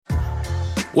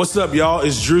What's up, y'all?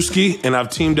 It's Drewski, and I've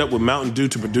teamed up with Mountain Dew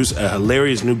to produce a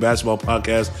hilarious new basketball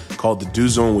podcast called The Dew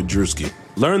Zone with Drewski.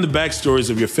 Learn the backstories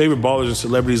of your favorite ballers and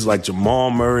celebrities like Jamal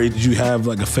Murray. Did you have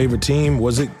like a favorite team?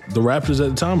 Was it the Raptors at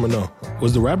the time or no?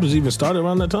 Was the Raptors even started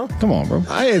around that time? Come on, bro.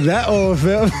 I ain't that old,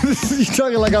 fam. You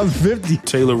talking like I'm 50.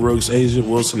 Taylor Rooks, Asia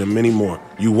Wilson, and many more.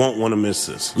 You won't want to miss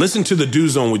this. Listen to The Dew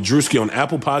Zone with Drewski on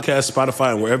Apple Podcasts,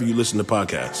 Spotify, and wherever you listen to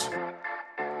podcasts.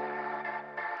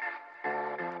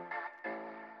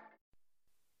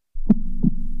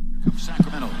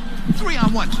 Sacramento.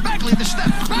 3-on-1. Bagley the step.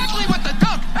 Bagley with the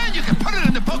dunk. And you can put it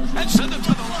in the book and send it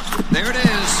to the left. There it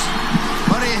is.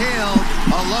 Buddy Hield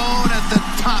alone at the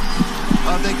top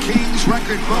of the Kings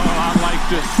record book. Oh, I like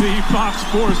to see Fox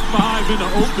Sports 5 in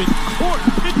the open court.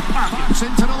 Fox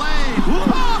into the lane.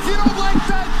 Oh, if you don't like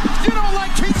that, you don't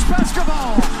like Kings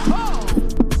basketball. Oh.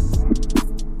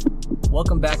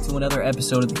 Welcome back to another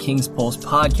episode of the King's Pulse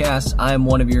podcast. I am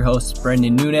one of your hosts,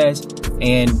 Brendan Nunez,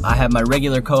 and I have my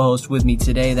regular co-host with me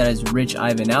today. That is Rich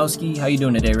Ivanowski. How you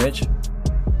doing today, Rich?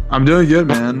 I'm doing good,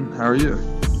 man. How are you?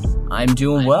 I'm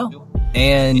doing well.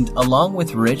 And along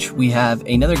with Rich, we have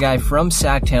another guy from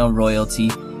Sacktown Royalty,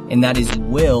 and that is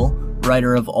Will,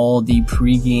 writer of all the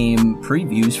pregame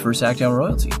previews for Sacktown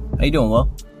Royalty. How you doing, Will?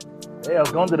 Hey, how's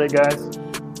it going today, guys?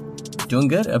 Doing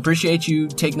good. Appreciate you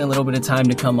taking a little bit of time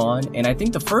to come on. And I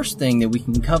think the first thing that we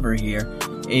can cover here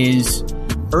is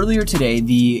earlier today,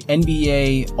 the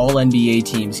NBA All-NBA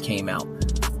teams came out.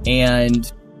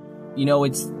 And, you know,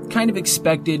 it's kind of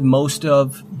expected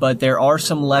but there are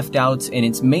some left outs, and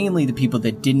it's mainly the people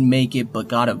that didn't make it but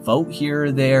got a vote here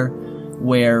or there,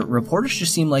 where reporters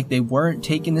just seem like they weren't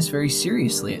taking this very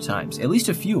seriously at times, at least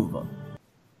a few of them.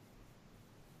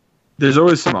 There's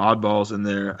always some oddballs in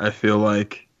there, I feel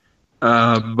like.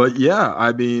 But yeah,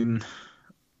 I mean,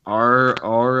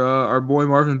 our boy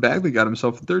Marvin Bagley got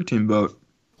himself a third team vote.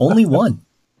 Only one.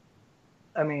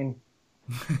 I mean,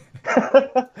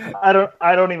 I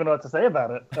don't even know what to say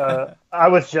about it. I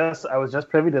was just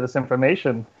privy to this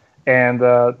information, and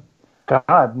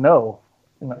God, no,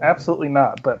 absolutely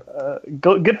not. But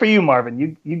good for you,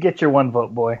 Marvin. You get your one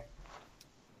vote, boy.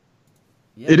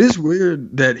 Yeah. It is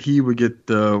weird that he would get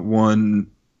the one.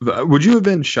 Would you have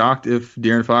been shocked if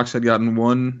De'Aaron Fox had gotten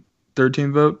one third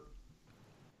team vote?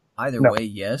 Either way,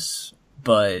 yes,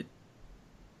 but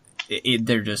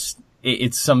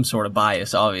it's some sort of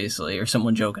bias, obviously, or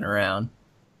someone joking around.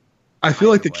 I feel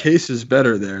like the case is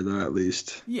better there, though, at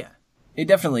least. Yeah, it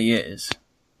definitely is,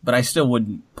 but I still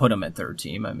wouldn't put him at third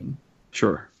team. I mean,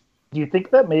 sure. Do you think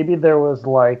that maybe there was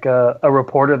like a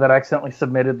reporter that accidentally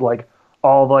submitted like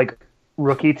all like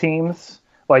rookie teams?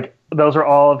 Like, those are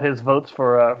all of his votes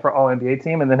for All-NBA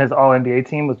team, and then his All-NBA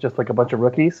team was just like a bunch of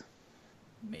rookies?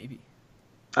 Maybe.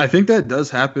 I think that does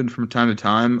happen from time to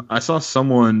time. I saw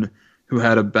someone who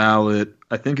had a ballot,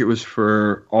 I think it was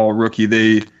for All-Rookie.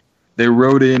 They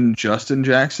wrote in Justin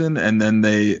Jackson, and then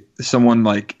they sent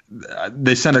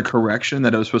a correction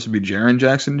that it was supposed to be Jaren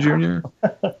Jackson Jr.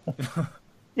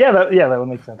 Yeah, that would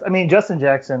make sense. I mean, Justin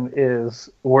Jackson is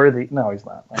worthy. No, he's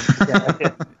not.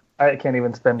 I can't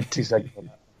even spend 2 seconds on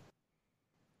that.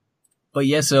 But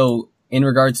yeah, so in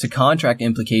regards to contract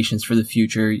implications for the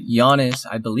future, Giannis,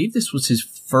 I believe this was his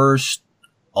first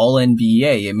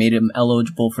All-NBA. It made him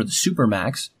eligible for the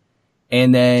Supermax.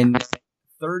 And then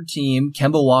third team,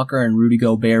 Kemba Walker and Rudy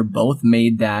Gobert both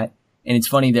made that. And it's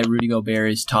funny that Rudy Gobert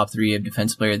is top 3 of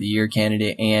Defensive Player of the Year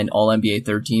candidate and All-NBA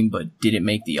third team, but didn't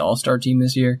make the All-Star team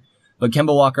this year. But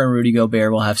Kemba Walker and Rudy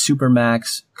Gobert will have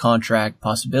Supermax contract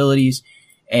possibilities,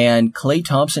 and Klay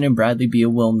Thompson and Bradley Beal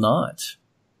will not.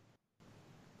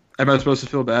 Am I supposed to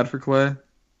feel bad for Klay?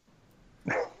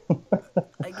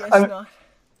 I guess not.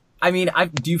 I mean,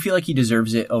 do you feel like he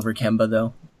deserves it over Kemba,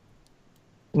 though?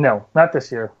 No, not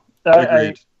this year.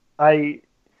 Agreed. I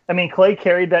mean, Klay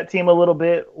carried that team a little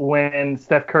bit when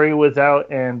Steph Curry was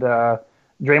out and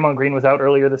Draymond Green was out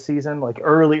earlier this season, like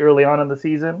early on in the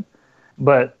season.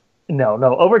 But no,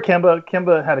 over Kemba.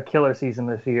 Kemba had a killer season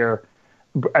this year.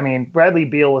 I mean, Bradley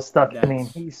Beal was stuck. I mean,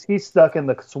 he's stuck in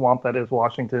the swamp that is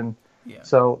Washington. Yeah.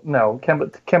 So no,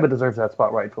 Kemba deserves that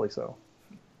spot, rightfully so.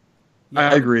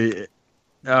 I agree.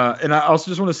 And I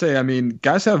also just want to say, I mean,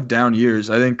 guys have down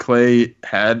years. I think Klay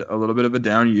had a little bit of a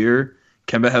down year.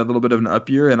 Kemba had a little bit of an up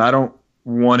year, and I don't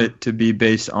want it to be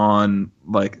based on,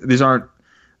 like, these aren't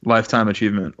lifetime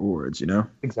achievement awards, you know?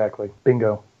 Exactly.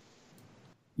 Bingo.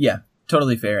 Yeah,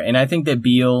 totally fair. And I think that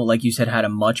Beal, like you said, had a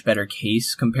much better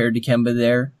case compared to Kemba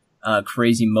there.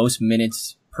 Crazy most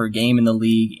minutes per game in the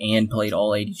league and played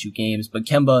all 82 games. But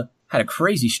Kemba had a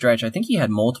crazy stretch. I think he had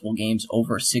multiple games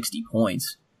over 60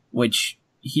 points, which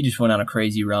he just went on a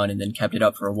crazy run and then kept it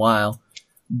up for a while.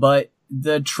 But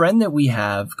the trend that we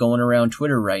have going around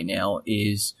Twitter right now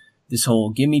is this whole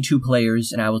give me 2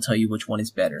 players and I will tell you which one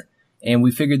is better. And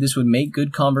we figured this would make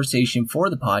good conversation for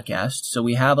the podcast. So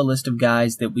we have a list of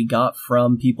guys that we got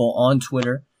from people on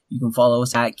Twitter. You can follow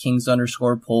us at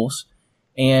Kings_Pulse.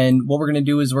 And what we're going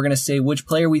to do is we're going to say which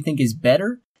player we think is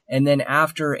better. And then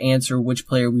after answer which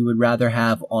player we would rather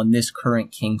have on this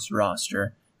current Kings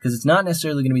roster. Because it's not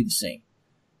necessarily going to be the same.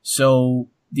 So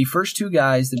the first 2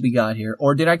 guys that we got here,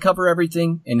 or did I cover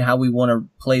everything and how we want to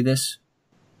play this?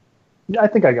 I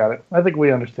think I got it. I think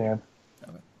we understand.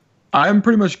 I'm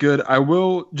pretty much good. I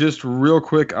will just real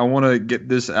quick, I want to get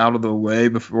this out of the way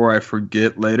before I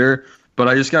forget later. But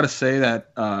I just got to say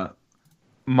that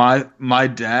my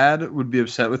dad would be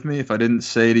upset with me if I didn't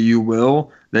say to you,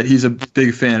 Will, that he's a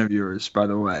big fan of yours, by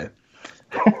the way.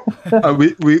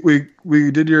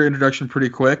 We did your introduction pretty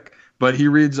quick, but he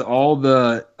reads all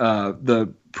the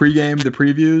pregame, the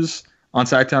previews on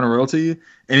Sacktown Royalty,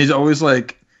 and he's always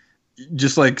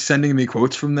just sending me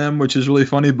quotes from them, which is really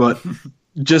funny. But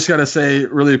just gotta say,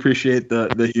 really appreciate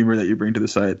the humor that you bring to the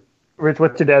site. Rich,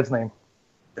 what's your dad's name?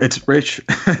 It's Rich.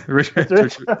 It's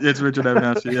Richard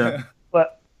Evanassi, yeah.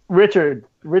 But Richard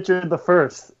the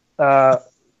First.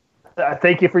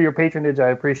 Thank you for your patronage. I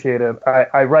appreciate it.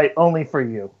 I write only for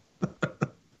you.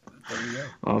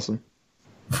 Awesome.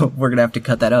 We're going to have to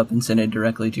cut that up and send it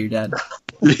directly to your dad.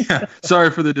 Yeah. Sorry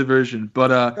for the diversion.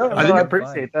 But I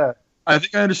appreciate that. I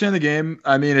think I understand the game.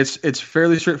 I mean, it's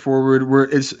fairly straightforward.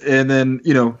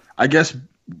 I guess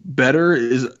better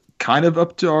is kind of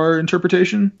up to our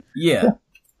interpretation. Yeah.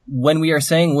 When we are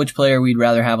saying which player we'd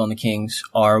rather have on the Kings,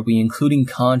 are we including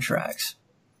contracts?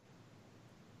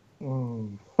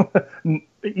 You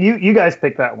guys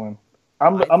pick that one.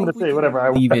 I'm going to say whatever I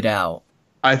want. Leave it out.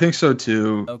 I think so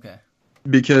too. Okay.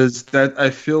 Because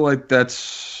I feel like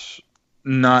that's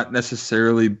not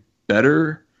necessarily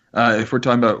better. If we're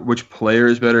talking about which player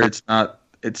is better, it's not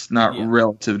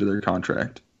relative to their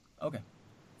contract. Okay.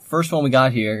 First one we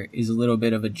got here is a little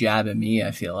bit of a jab at me,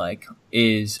 I feel like.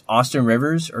 Is Austin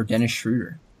Rivers or Dennis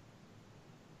Schroeder?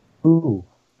 Ooh.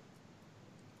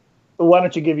 Why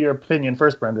don't you give your opinion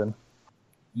first, Brendan?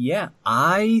 Yeah,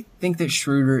 I think that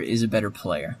Schroeder is a better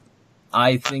player.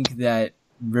 I think that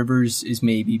Rivers is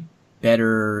maybe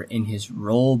better in his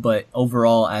role, but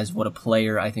overall as what a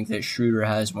player, I think that Schroeder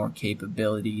has more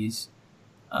capabilities.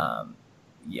 I'm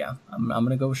going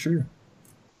to go with Schroeder.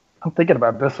 I'm thinking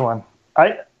about this one.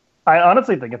 I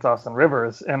honestly think it's Austin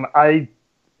Rivers, and I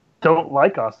don't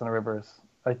like Austin Rivers.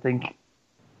 I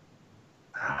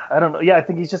don't know. Yeah, I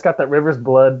think he's just got that Rivers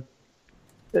blood,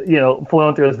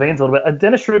 flowing through his veins a little bit.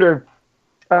 Dennis Schroeder,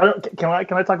 can I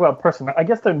talk about person? I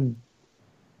guess I'm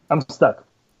stuck.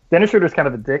 Dennis Schroeder's kind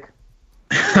of a dick.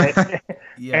 Right?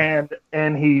 Yeah.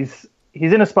 And he's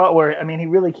in a spot where, he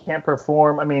really can't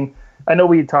perform. I know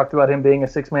we talked about him being a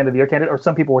 6 man of the year candidate, or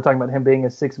some people were talking about him being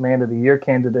a 6 man of the year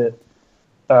candidate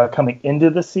coming into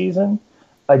the season.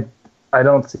 I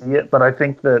don't see it, but I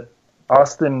think that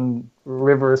Austin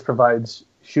Rivers provides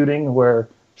shooting where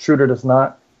Schroeder does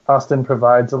not. Austin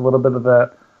provides a little bit of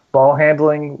that ball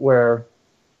handling where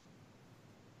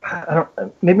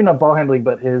maybe not ball handling,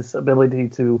 but his ability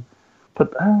to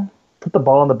put the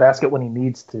ball in the basket when he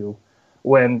needs to,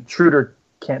 when Schroeder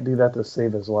can't do that to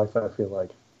save his life, I feel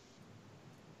like.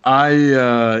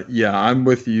 I'm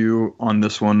with you on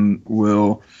this one,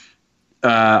 Will.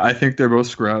 I think they're both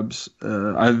scrubs.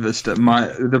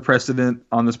 The precedent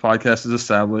on this podcast is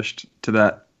established to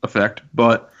that effect,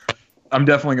 but I'm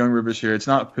definitely going Rivers here. It's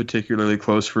not particularly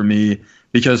close for me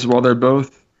because while they're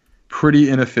both pretty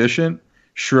inefficient,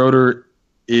 Schroeder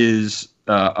is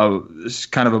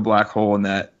kind of a black hole in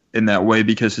that way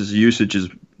because his usage is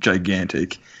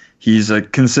gigantic. He's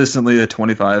consistently a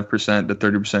 25% to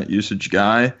 30% usage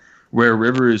guy, where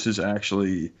Rivers is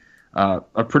actually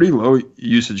a pretty low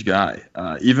usage guy.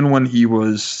 Even when he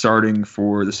was starting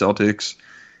for the Celtics,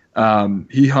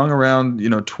 he hung around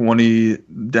 20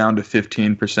 down to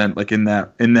 15%, like in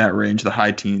that range, the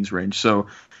high teens range. So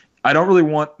I don't really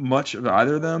want much of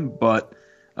either of them, but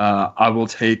I will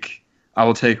take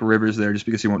Rivers there just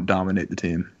because he won't dominate the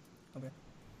team. Okay.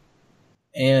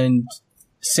 And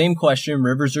same question,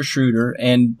 Rivers or Schroeder.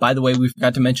 And by the way, we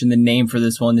forgot to mention the name for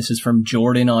this one. This is from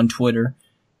Jordan on Twitter.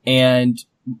 And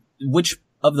which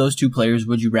of those 2 players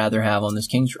would you rather have on this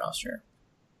Kings roster?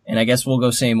 And I guess we'll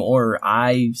go same order.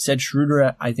 I said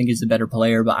Schroeder, I think, is the better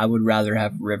player, but I would rather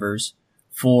have Rivers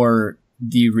for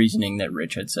the reasoning that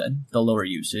Rich had said, the lower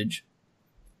usage.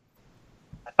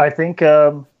 I think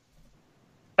I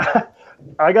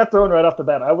got thrown right off the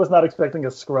bat. I was not expecting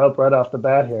a scrub right off the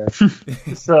bat here.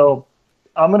 So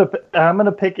I'm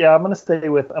gonna stick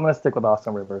with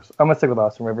Austin Rivers. I'm gonna stick with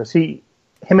Austin Rivers.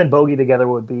 Him and Bogey together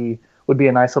would be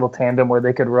a nice little tandem where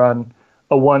they could run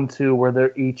a 1-2 where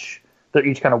they're each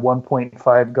kind of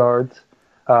 1.5 guards,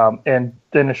 and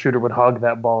then a shooter would hog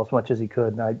that ball as much as he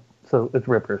could. So it's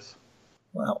Rivers.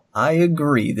 Well, I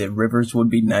agree that Rivers would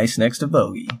be nice next to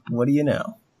Bogey. What do you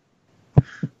know?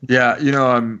 Yeah, you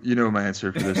know my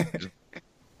answer for this.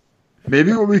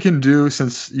 Maybe what we can do,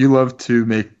 since you love to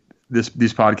make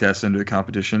these podcasts into a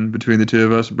competition between the two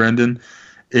of us, Brendan,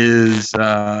 is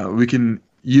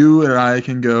you and I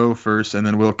can go first, and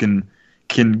then Will can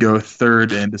go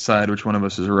third and decide which one of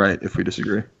us is right if we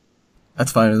disagree.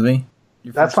 That's fine with me.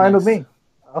 That's fine with me.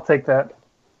 I'll take that.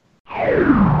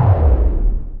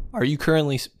 Are you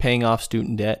currently paying off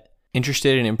student debt?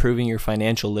 Interested in improving your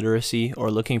financial literacy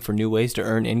or looking for new ways to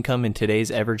earn income in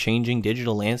today's ever-changing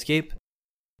digital landscape?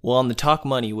 Well, on the Talk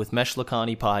Money with Mesh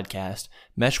Lakhani podcast,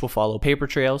 Mesh will follow paper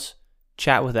trails,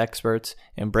 chat with experts,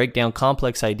 and break down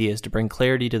complex ideas to bring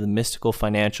clarity to the mystical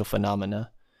financial phenomena.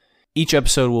 Each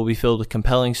episode will be filled with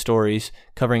compelling stories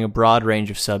covering a broad range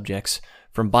of subjects,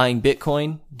 from buying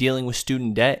Bitcoin, dealing with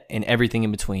student debt, and everything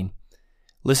in between.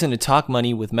 Listen to Talk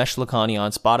Money with Mesh Lakhani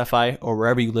on Spotify or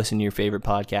wherever you listen to your favorite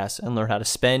podcasts and learn how to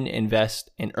spend,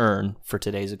 invest, and earn for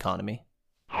today's economy.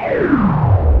 All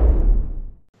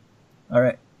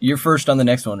right. You're first on the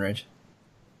next one, Rich.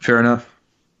 Fair enough.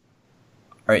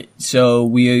 All right. So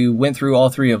we went through all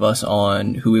three of us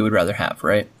on who we would rather have,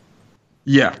 right?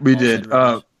 Yeah, we did.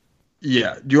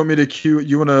 Yeah. Do you want me to cue?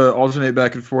 You want to alternate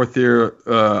back and forth here?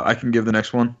 I can give the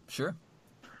next one. Sure.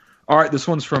 All right. This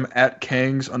one's from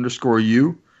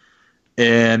 @Kangs_U,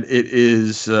 and it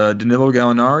is Danilo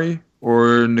Gallinari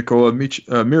or Nikola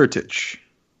Mirotic.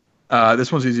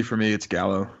 This one's easy for me. It's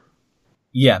Gallo.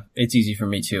 Yeah, it's easy for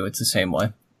me too. It's the same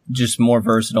way. Just more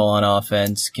versatile on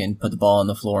offense, can put the ball on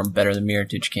the floor better than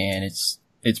Mirotic can. It's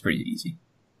pretty easy.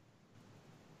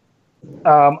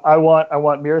 I want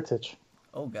Mirotic.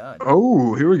 Oh God.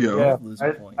 Oh, here we go.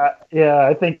 Yeah,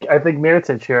 I think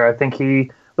Mirotic here. I think he,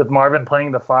 with Marvin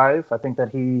playing the 5, I think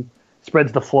that he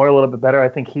spreads the floor a little bit better. I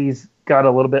think he's got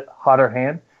a little bit hotter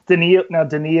hand.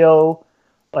 Danilo,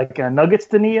 like Nuggets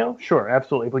Danilo, sure,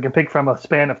 absolutely. If we can pick from a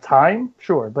span of time,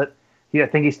 sure, but I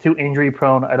think he's too injury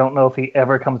prone. I don't know if he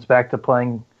ever comes back to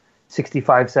playing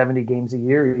 65, 70 games a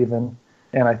year even.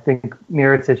 And I think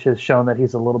Mirotic has shown that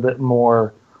he's a little bit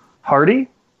more hardy.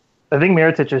 I think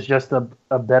Mirotic is just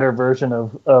a better version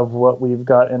of what we've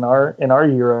got in our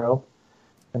Euro.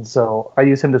 And so I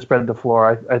use him to spread the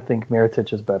floor. I think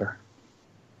Mirotic is better.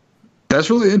 That's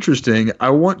really interesting.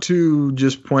 I want to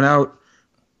just point out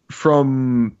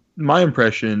from my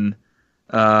impression,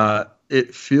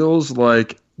 it feels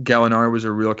like Gallinari was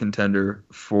a real contender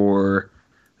for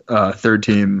third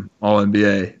team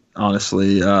All-NBA.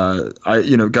 Honestly, I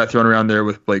got thrown around there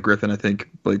with Blake Griffin. I think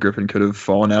Blake Griffin could have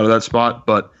fallen out of that spot,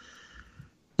 but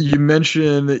you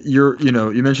mentioned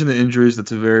the injuries.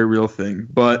 That's a very real thing.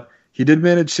 But he did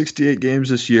manage 68 games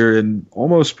this year and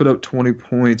almost put up 20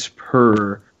 points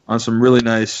per on some really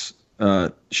nice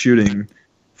shooting,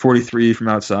 43 from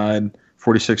outside,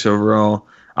 46 overall.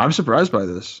 I'm surprised by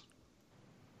this.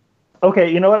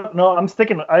 Okay, you know what? No, I'm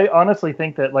sticking. I honestly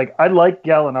think that, I like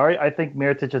Gallinari. I think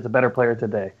Mirotic is a better player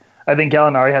today. I think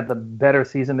Gallinari had the better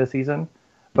season this season,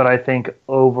 but I think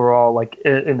overall,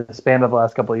 in the span of the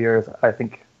last couple of years, I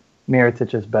think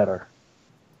Mirotic is better.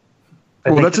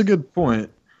 That's a good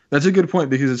point. That's a good point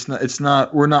because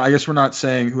we're not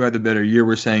saying who had the better year.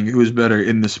 We're saying who is better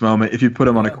in this moment if you put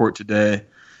him on a court today.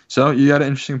 So you got an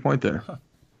interesting point there.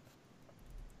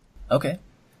 Okay.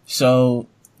 So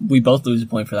we both lose a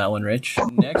point for that one, Rich.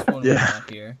 Next one we have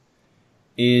here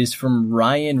is from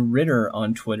Ryan Ritter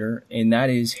on Twitter, and that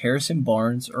is Harrison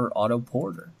Barnes or Otto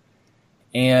Porter.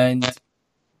 And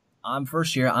I'm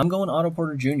first here. I'm going Otto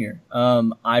Porter Jr.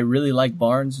 I really like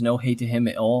Barnes. No hate to him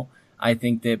at all. I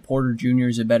think that Porter Jr.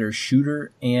 is a better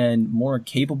shooter and more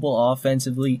capable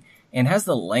offensively and has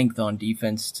the length on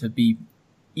defense to be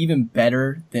even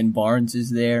better than Barnes is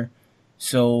there.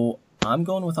 So I'm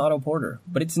going with Otto Porter,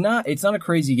 but it's not a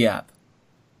crazy gap.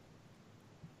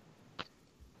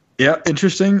 Yeah,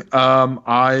 interesting.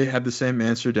 I had the same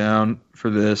answer down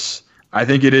for this. I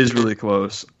think it is really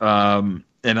close. And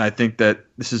I think that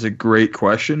this is a great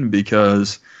question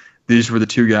because these were the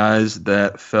two guys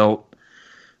that felt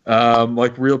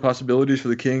like real possibilities for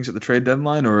the Kings at the trade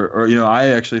deadline, or I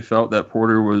actually felt that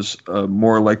Porter was a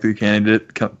more likely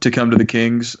candidate to come to the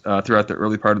Kings throughout the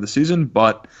early part of the season,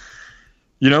 but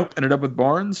ended up with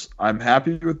Barnes. I'm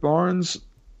happy with Barnes.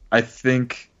 I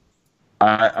think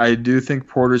I do think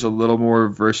Porter's a little more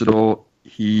versatile.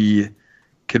 He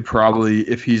could probably,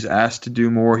 if he's asked to do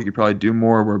more, he could probably do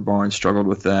more, where Barnes struggled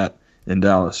with that in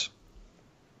Dallas.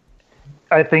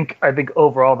 I think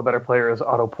overall the better player is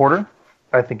Otto Porter.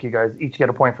 I think you guys each get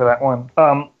a point for that one.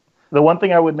 The one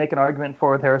thing I would make an argument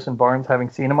for with Harrison Barnes, having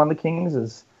seen him on the Kings,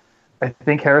 is I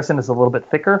think Harrison is a little bit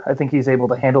thicker. I think he's able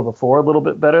to handle the floor a little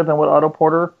bit better than what Otto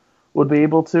Porter would be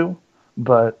able to.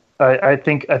 But I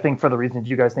think for the reasons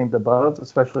you guys named above,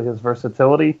 especially his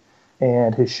versatility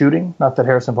and his shooting, not that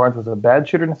Harrison Barnes was a bad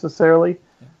shooter necessarily,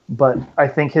 but I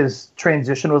think his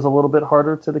transition was a little bit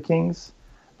harder to the Kings.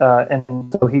 And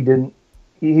so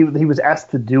he was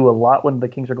asked to do a lot when the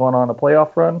Kings are going on a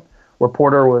playoff run, where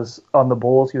Porter was on the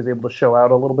Bulls. He was able to show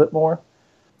out a little bit more.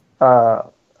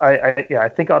 I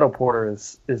think Otto Porter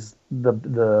is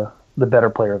the better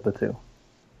player of the two.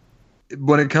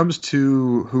 When it comes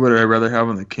to who would I rather have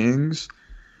on the Kings,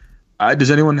 does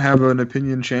anyone have an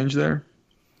opinion change there?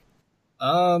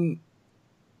 I'm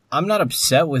not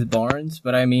upset with Barnes,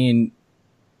 but I mean,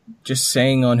 just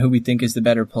saying on who we think is the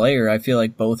better player, I feel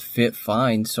like both fit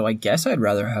fine, so I guess I'd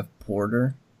rather have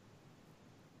Porter.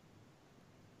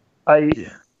 I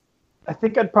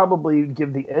think I'd probably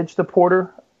give the edge to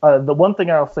Porter. The one thing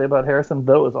I'll say about Harrison,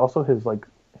 though, is also his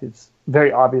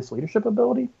very obvious leadership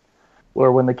ability,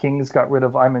 where when the Kings got rid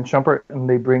of Iman Shumpert and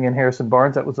they bring in Harrison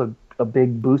Barnes, that was a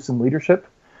big boost in leadership,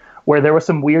 where there was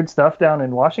some weird stuff down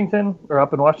in Washington, or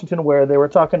up in Washington, where they were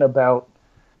talking about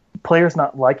players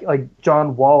not like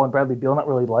John Wall and Bradley Beal not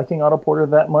really liking Otto Porter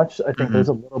that much. I think there's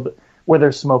a little bit, where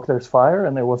there's smoke, there's fire,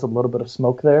 and there was a little bit of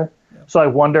smoke there. Yeah. So I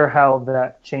wonder how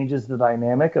that changes the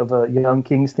dynamic of a young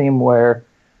Kings team where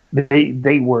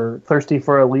they were thirsty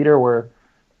for a leader, where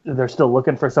they're still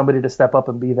looking for somebody to step up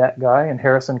and be that guy, and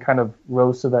Harrison kind of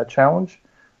rose to that challenge.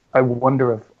 I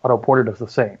wonder if Otto Porter does the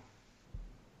same.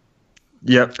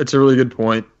 Yep, it's a really good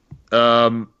point.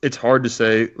 It's hard to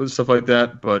say with stuff like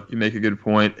that, but you make a good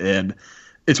point, and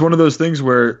it's one of those things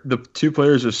where the two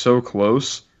players are so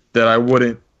close that I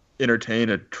wouldn't entertain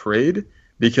a trade,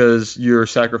 because you're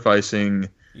sacrificing,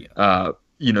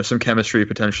 some chemistry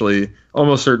potentially,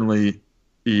 almost certainly,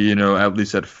 at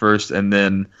least at first, and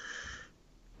then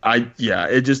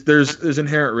there's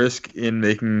inherent risk in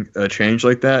making a change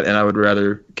like that, and I would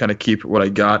rather kind of keep what I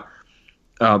got.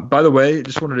 By the way,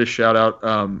 just wanted to shout out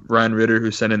Ryan Ritter, who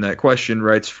sent in that question,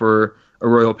 writes for A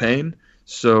Royal Pain.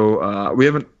 So I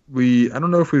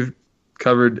don't know if we've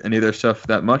covered any of their stuff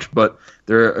that much, but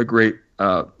they're a great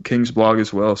Kings blog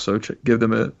as well. So give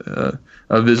them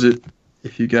a visit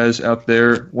if you guys out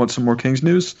there want some more Kings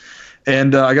news.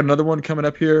 And I got another one coming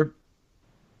up here.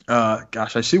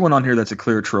 I see one on here that's a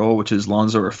clear troll, which is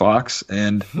Lonzo or Fox.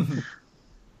 And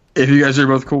if you guys are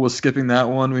both cool with skipping that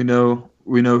one, we know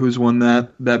who's won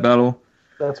that battle.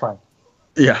 That's fine.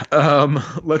 Yeah.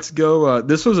 Let's go.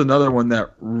 This was another one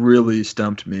that really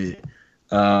stumped me.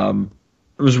 It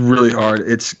was really hard.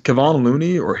 It's Kevon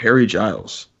Looney or Harry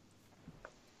Giles.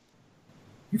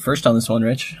 You're first on this one,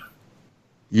 Rich.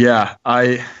 Yeah,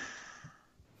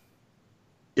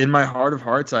 in my heart of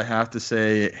hearts, I have to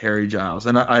say Harry Giles.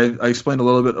 And I explained a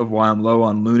little bit of why I'm low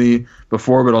on Looney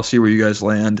before, but I'll see where you guys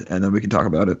land, and then we can talk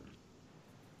about it.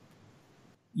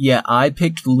 Yeah, I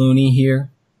picked Looney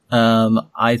here.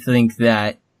 I think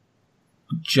that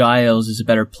Giles is a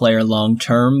better player long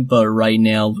term, but right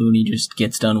now Looney just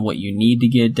gets done what you need to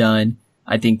get done.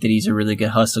 I think that he's a really good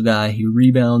hustle guy. He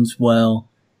rebounds well,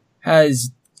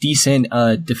 has decent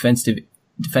defensive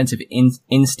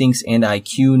instincts and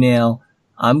IQ now.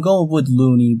 I'm going with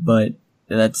Looney, but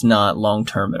that's not long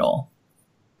term at all.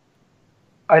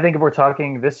 I think if we're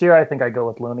talking this year, I think I go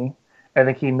with Looney. I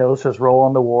think he knows his role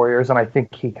on the Warriors, and I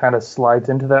think he kind of slides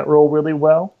into that role really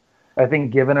well. I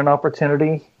think given an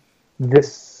opportunity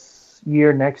this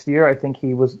year, next year, I think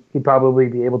he'd probably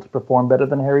be able to perform better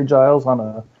than Harry Giles on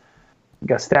a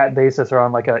stat basis or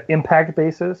on like an impact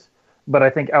basis. But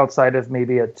I think outside of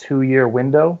maybe a 2-year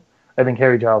window, I think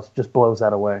Harry Giles just blows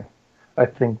that away. I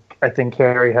think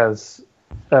Harry has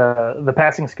the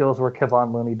passing skills where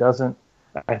Kevon Looney doesn't.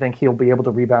 I think he'll be able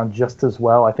to rebound just as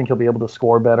well. I think he'll be able to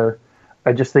score better.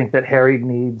 I just think that Harry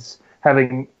needs,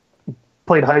 having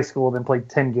played high school, then played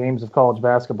 10 games of college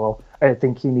basketball, I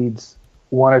think he needs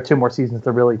 1 or 2 more seasons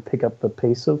to really pick up the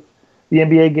pace of the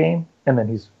NBA game, and then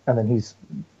he's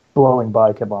blowing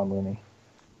by Kevon Looney.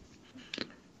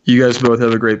 You guys both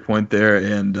have a great point there,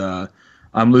 and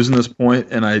I'm losing this point,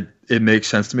 and it makes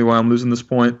sense to me why I'm losing this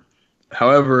point.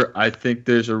 However, I think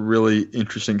there's a really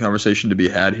interesting conversation to be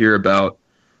had here about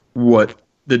what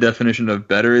the definition of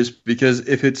better is, because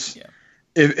if it's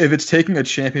taking a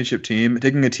championship team,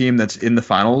 taking a team that's in the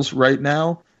finals right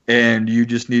now, and you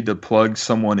just need to plug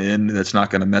someone in that's not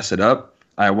going to mess it up,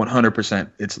 I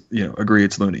 100% agree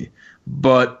it's Looney.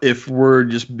 But if we're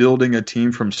just building a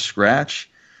team from scratch,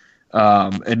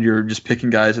 and you're just picking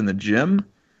guys in the gym,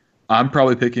 I'm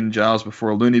probably picking Giles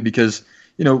before Looney because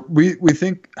we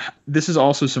think this is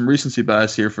also some recency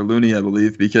bias here for Looney, I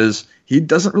believe, because he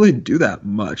doesn't really do that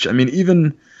much. He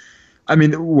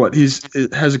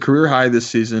has a career high this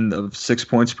season of 6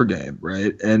 points per game,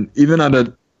 right? And even on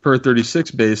a per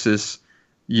 36 basis,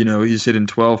 he's hitting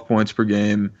 12 points per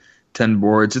game, 10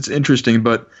 boards. It's interesting,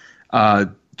 but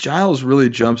Giles really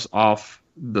jumps off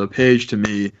the page to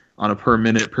me on a per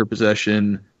minute, per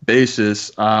possession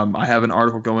basis. I have an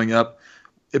article going up.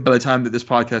 By the time that this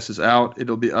podcast is out,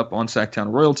 it'll be up on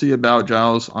Sacktown Royalty about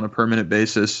Giles on a per minute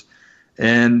basis.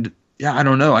 And yeah, I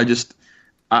don't know.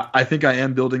 I think I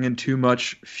am building in too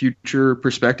much future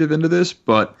perspective into this,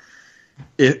 but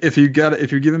if you're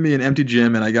giving me an empty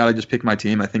gym and I gotta just pick my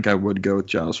team, I think I would go with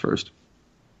Giles first.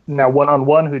 Now,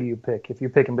 1-on-1, who do you pick? If you're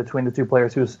picking between the two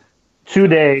players who's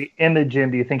today in the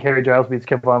gym, do you think Harry Giles beats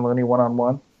Kevon Looney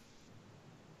 1-on-1?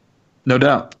 No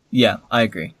doubt. Yeah, I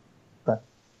agree.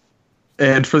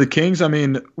 And for the Kings,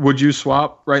 would you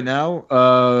swap right now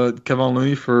Kevon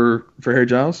Looney for Harry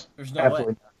Giles? There's no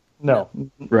way. No.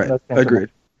 Right. Agreed.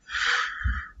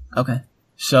 Okay.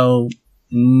 So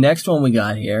next one we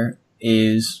got here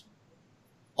is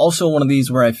also one of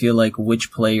these where I feel like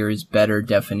which player is better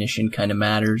definition kind of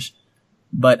matters.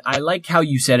 But I like how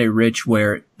you said it, Rich,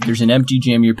 where there's an empty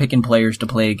gym, you're picking players to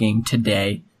play a game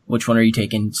today. Which one are you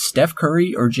taking, Steph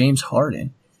Curry or James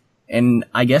Harden? And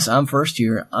I guess I'm first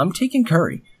here. I'm taking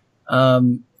Curry.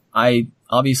 I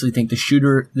obviously think the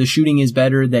shooting is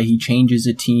better, that he changes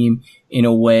a team in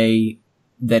a way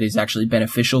that is actually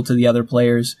beneficial to the other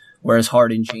players, whereas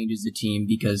Harden changes the team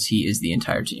because he is the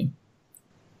entire team.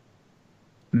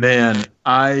 Man,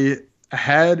 I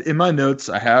had in my notes,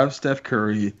 I have Steph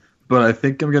Curry, but I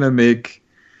think I'm going to make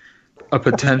a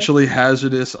potentially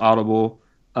hazardous audible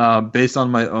based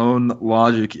on my own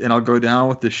logic, and I'll go down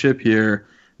with the ship here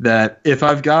that if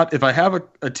I have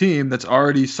a team that's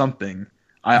already something,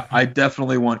 I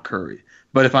definitely want Curry.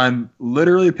 But if I'm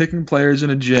literally picking players in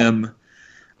a gym,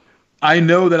 I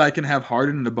know that I can have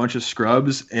Harden and a bunch of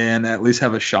scrubs and at least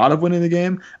have a shot of winning the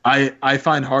game. I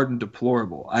find Harden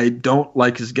deplorable. I don't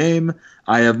like his game.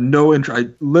 I have no interest. I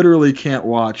literally can't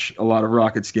watch a lot of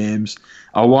Rockets games.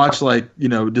 I'll watch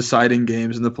deciding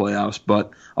games in the playoffs,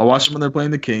 but I'll watch them when they're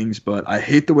playing the Kings, but I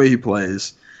hate the way he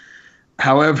plays.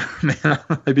 However, man,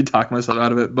 I might be talking myself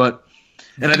out of it,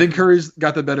 and I think Curry's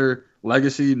got the better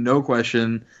legacy, no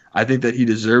question. I think that he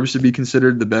deserves to be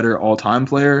considered the better all-time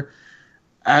player.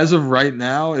 As of right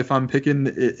now, if I'm picking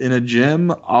in a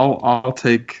gym, I'll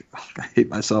take. I hate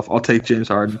myself. I'll take James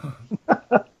Harden.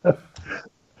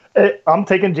 I'm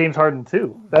taking James Harden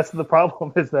too. That's the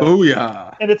problem. Is that? Oh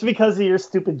yeah. And it's because of your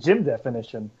stupid gym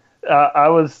definition. I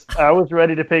was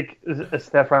ready to pick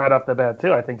Steph right off the bat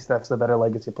too. I think Steph's the better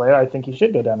legacy player. I think he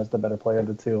should go down as the better player of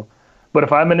the two. But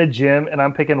if I'm in a gym and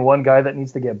I'm picking one guy that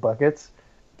needs to get buckets,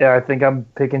 I think I'm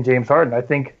picking James Harden. I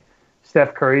think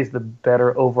Steph Curry's the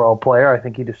better overall player. I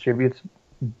think he distributes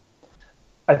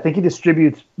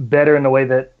better in the way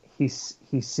that he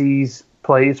sees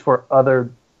plays for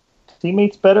other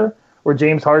teammates better. Where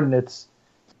James Harden,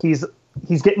 he's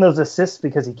getting those assists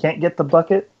because he can't get the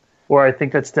bucket. Where I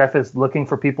think that Steph is looking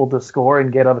for people to score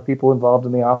and get other people involved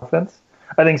in the offense.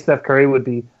 I think Steph Curry would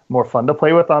be more fun to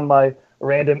play with on my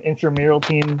random intramural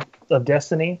team of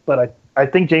destiny. But I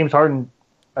think James Harden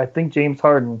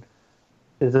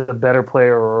is a better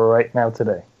player right now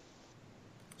today.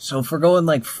 So if we're going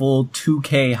like full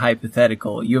 2K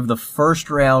hypothetical, you have the first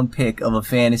round pick of a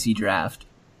fantasy draft,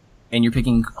 and you're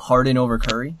picking Harden over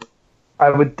Curry?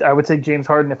 I would take James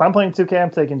Harden. If I'm playing 2K,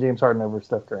 I'm taking James Harden over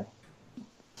Steph Curry.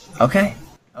 Okay.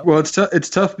 Well, it's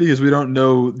tough because we don't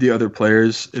know the other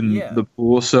players in the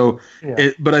pool. So,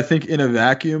 but I think in a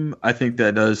vacuum, I think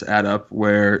that does add up.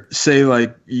 Where say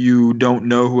like you don't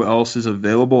know who else is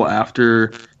available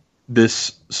after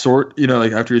this sort,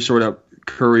 after you sort out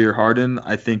Curry or Harden,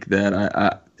 I think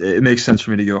that it makes sense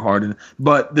for me to go Harden.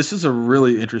 But this is a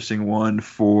really interesting one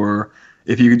for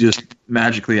if you could just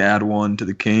magically add one to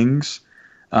the Kings,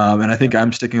 and I think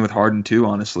I'm sticking with Harden too,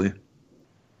 honestly.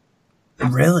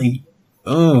 Really?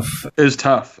 Oof. It's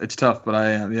tough, but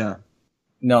I am, yeah.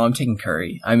 No, I'm taking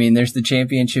Curry. I mean, there's the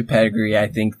championship pedigree. I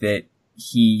think that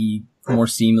he more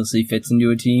seamlessly fits into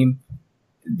a team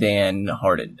than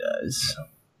Harden does.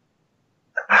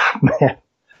 Man.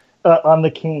 On the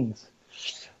Kings.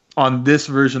 On this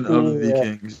version of the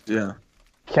Kings, yeah.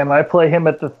 Can I play him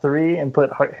at the 3 and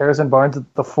put Harrison Barnes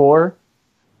at the 4?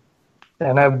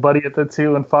 And have Buddy at the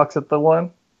 2 and Fox at the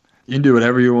 1? You can do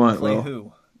whatever you want. Play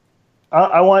who?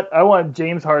 I want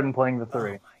James Harden playing the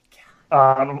three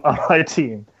on my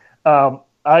team.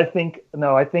 I think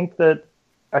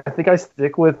I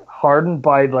stick with Harden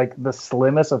by like the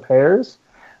slimmest of hairs.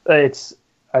 I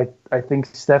think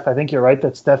Steph. I think you're right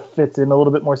that Steph fits in a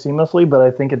little bit more seamlessly, but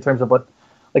I think in terms of what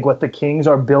the Kings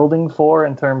are building for,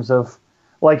 in terms of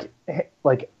like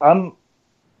I'm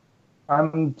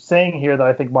saying here that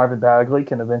I think Marvin Bagley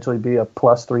can eventually be a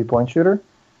plus 3-point shooter,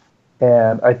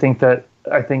 and I think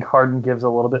Harden gives a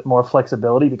little bit more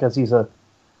flexibility because he's a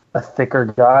thicker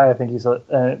guy. I think he's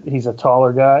a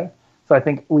taller guy. So I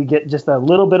think we get just a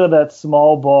little bit of that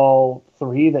small ball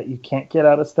three that you can't get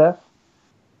out of Steph.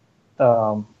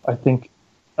 I think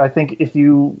if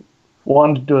you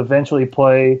wanted to eventually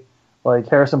play like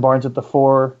Harrison Barnes at the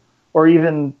 4, or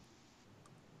even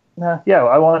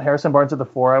I want Harrison Barnes at the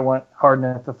 4. I want Harden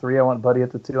at the 3. I want Buddy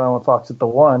at the 2. I want Fox at the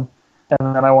 1,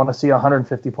 and then I want to see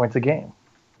 150 points a game.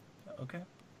 Okay.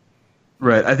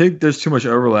 Right. I think there's too much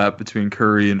overlap between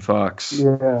Curry and Fox.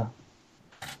 Yeah.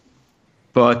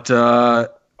 But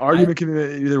argument can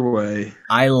be either way.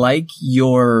 I like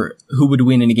your who would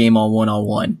win in a game on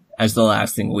one-on-one as the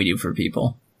last thing we do for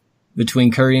people.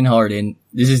 Between Curry and Harden,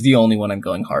 this is the only one I'm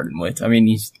going Harden with. I mean,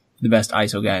 he's the best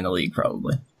ISO guy in the league,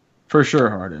 probably. For sure,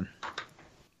 Harden.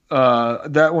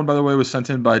 That one, by the way, was sent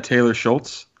in by Taylor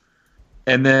Schultz.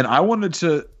 And then I wanted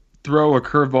to throw a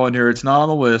curveball in here. It's not on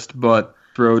the list, but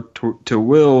throw to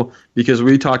Will, because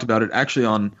we talked about it actually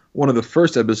on one of the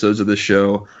first episodes of this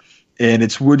show. And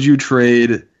it's, would you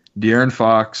trade De'Aaron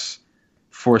Fox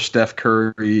for Steph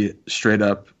Curry straight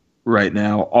up right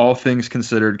now? All things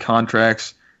considered,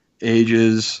 contracts,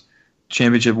 ages,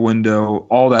 championship window,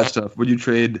 all that stuff. Would you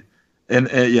trade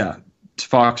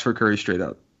Fox for Curry straight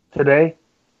up? Today?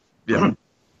 Yeah.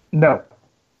 No.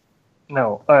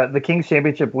 The Kings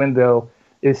championship window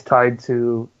is tied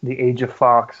to the age of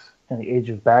Fox and the age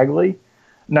of Bagley.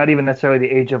 Not even necessarily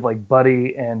the age of like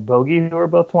Buddy and Bogey, who are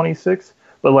both 26,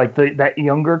 but like that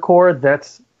younger core,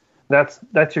 that's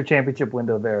your championship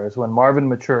window there, is when Marvin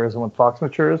matures and when Fox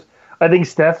matures. I think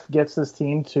Steph gets this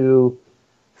team to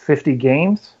 50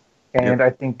 games, and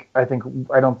yep.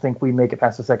 I don't think we make it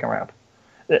past the second round.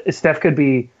 Steph could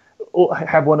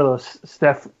have one of those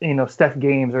Steph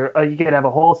games, or you could have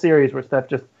a whole series where Steph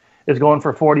just is going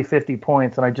for 40, 50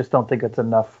 points, and I just don't think it's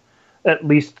enough, at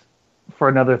least for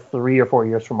another 3 or 4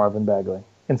 years for Marvin Bagley.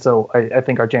 And so I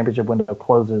think our championship window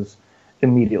closes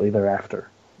immediately thereafter.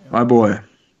 My boy.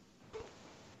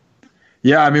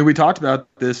 Yeah, I mean, we talked about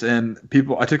this, and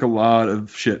I took a lot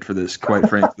of shit for this, quite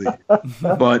frankly.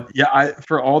 But yeah,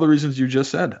 for all the reasons you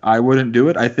just said, I wouldn't do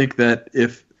it. I think that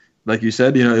if, like you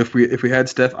said, if we had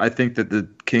Steph, I think that the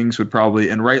Kings would probably,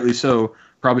 and rightly so,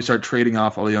 probably start trading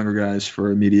off all the younger guys for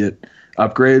immediate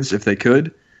upgrades if they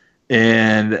could.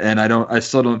 And I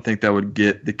still don't think that would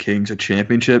get the Kings a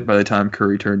championship by the time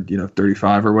Curry turned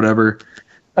 35 or whatever.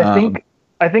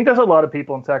 I think there's a lot of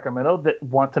people in Sacramento that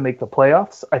want to make the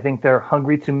playoffs. I think they're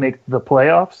hungry to make the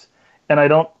playoffs, and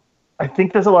I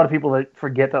think there's a lot of people that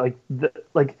forget that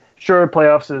sure,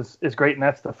 playoffs is great and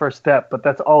that's the first step, but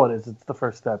that's all it is. It's the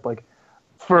first step. Like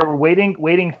for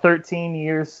waiting 13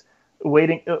 years,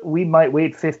 we might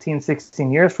wait 15,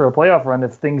 16 years for a playoff run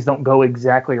if things don't go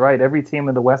exactly right. Every team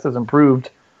in the West has improved,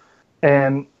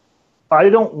 and I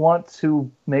don't want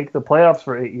to make the playoffs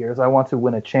for 8 years. I want to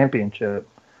win a championship.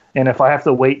 And if I have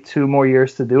to wait 2 more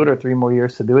years to do it or 3 more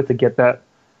years to do it to get that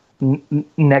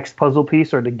next puzzle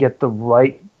piece or to get the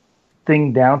right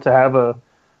thing down to have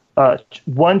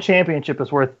one championship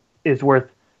is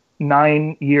worth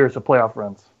 9 years of playoff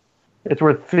runs. It's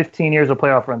worth 15 years of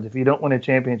playoff runs. If you don't win a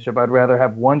championship, I'd rather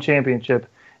have one championship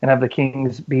and have the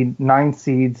Kings be 9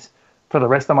 seeds for the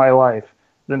rest of my life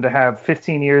than to have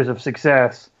 15 years of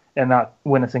success and not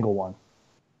win a single one.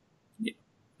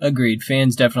 Agreed.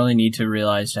 Fans definitely need to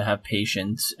realize to have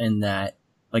patience, and that,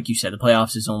 like you said, the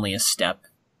playoffs is only a step.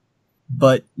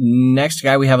 But next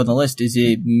guy we have on the list, is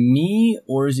it me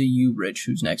or is it you, Rich,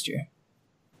 who's next year?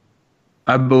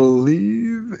 I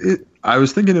believe it. I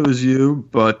was thinking it was you,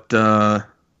 but no,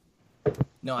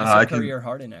 I said Curry or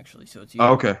Harden actually, so it's you.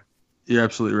 Oh, okay, you're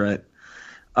absolutely right.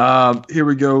 Here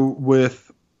we go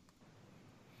with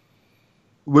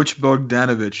which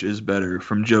Bogdanovich is better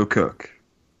from Joe Cook.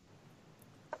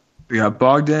 We got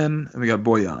Bogdan and we got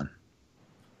Bojan.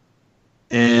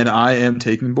 And I am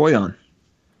taking Bojan.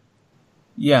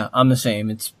 Yeah, I'm the same.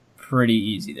 It's pretty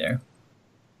easy there.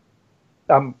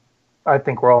 I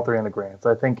think we're all three in agreement.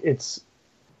 I think it's,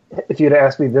 if you'd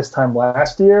asked me this time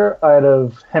last year, I'd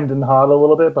have hemmed and hawed a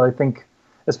little bit, but I think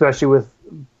especially with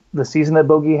the season that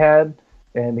Bogey had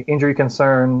and the injury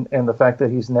concern and the fact that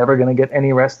he's never going to get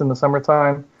any rest in the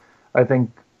summertime, I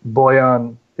think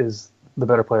Bojan is the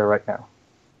better player right now.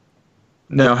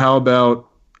 Now, how about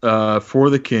for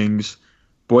the Kings?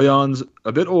 Bojan's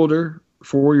a bit older,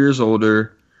 4 years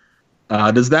older.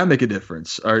 Does that make a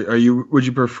difference? Would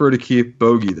you prefer to keep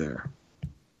Bogey there?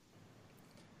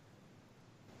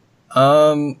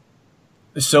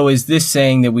 So is this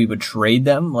saying that we would trade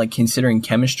them, like considering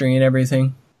chemistry and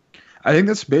everything? I think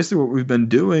that's basically what we've been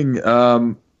doing.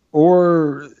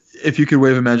 Or if you could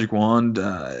wave a magic wand,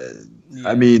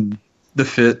 I mean, the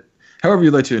fit, however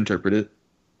you'd like to interpret it.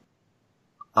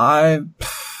 I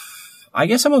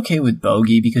guess I'm okay with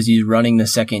Bogey because he's running the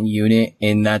second unit,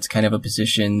 and that's kind of a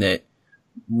position that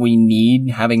we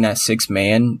need. Having that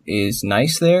 6-man is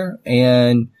nice there.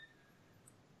 And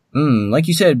like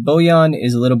you said, Bojan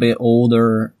is a little bit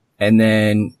older, and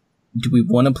then do we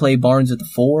want to play Barnes at the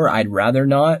 4? I'd rather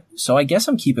not. So I guess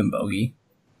I'm keeping Bogey.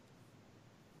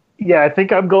 Yeah, I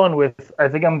think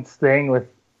I'm staying with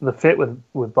the fit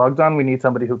with Bogdan. We need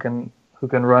somebody who can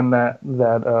run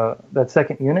that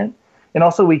second unit. And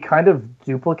also we kind of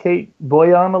duplicate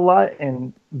Bojan a lot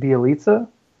in Bielitsa.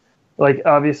 Like,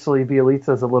 obviously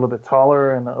Bielitsa is a little bit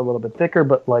taller and a little bit thicker,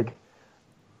 but like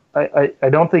I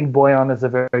don't think Bojan is a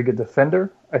very good defender.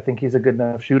 I think he's a good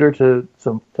enough shooter to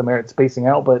merit spacing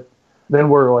out, but then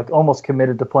we're like almost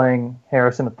committed to playing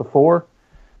Harrison at the 4.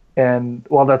 And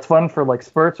while that's fun for like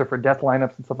spurts or for death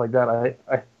lineups and stuff like that,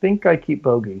 I think I keep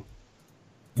Bogey.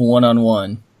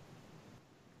 1-on-1.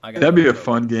 That'd be a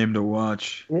fun game to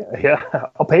watch. Yeah,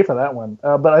 I'll pay for that one.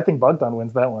 But I think Bogdan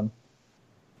wins that one.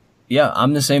 Yeah,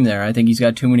 I'm the same there. I think he's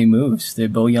got too many moves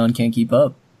that Bojan can't keep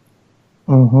up.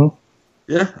 Mm-hmm.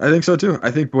 Yeah, I think so too.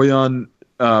 I think Bojan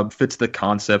fits the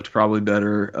concept probably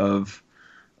better of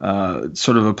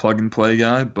sort of a plug-and-play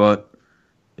guy, but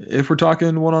if we're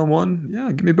talking one-on-one,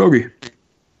 yeah, give me Bogey.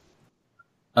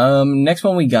 Next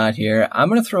one we got here, I'm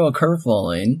going to throw a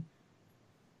curveball in,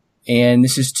 and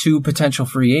this is 2 potential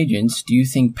free agents. Do you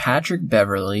think Patrick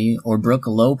Beverley or Brook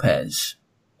Lopez?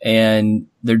 And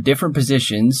they're different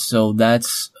positions, so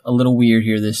that's a little weird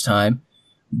here this time.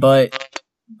 But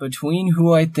between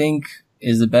who I think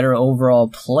is the better overall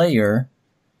player,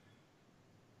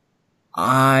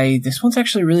 this one's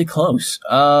actually really close.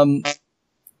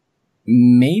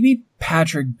 Maybe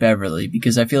Patrick Beverley,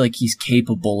 because I feel like he's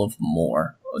capable of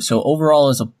more. So overall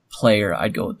as a player,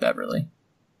 I'd go with Beverley.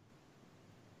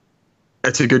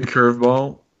 It's a good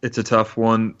curveball. It's a tough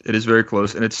one. It is very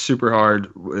close, and it's super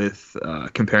hard with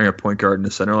comparing a point guard and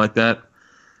a center like that.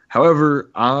 However,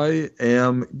 I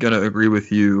am going to agree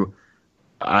with you.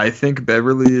 I think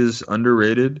Beverley is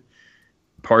underrated,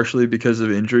 partially because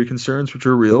of injury concerns, which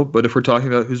are real. But if we're talking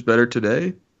about who's better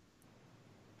today,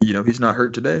 he's not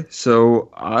hurt today. So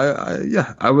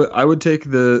I would take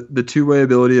the two-way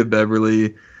ability of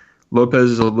Beverley.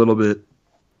 Lopez is a little bit,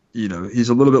 he's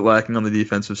a little bit lacking on the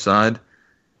defensive side.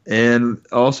 And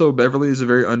also, Beverley is a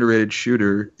very underrated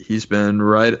shooter. He's been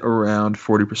right around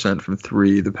 40% from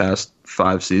 3 the past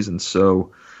 5 seasons.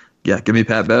 So, yeah, give me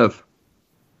Pat Bev.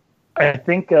 I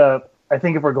think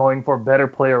if we're going for a better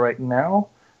player right now,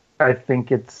 I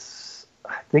think it's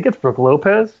Brook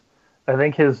Lopez. I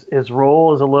think his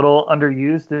role is a little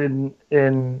underused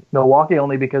in Milwaukee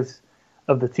only because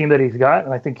of the team that he's got,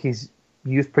 and I think he's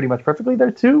used pretty much perfectly there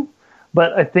too.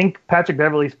 But I think Patrick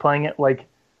Beverley's playing it like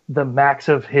the max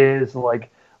of his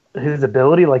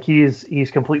ability. Like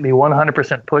he's completely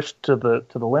 100% pushed to the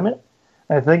limit.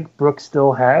 And I think Brook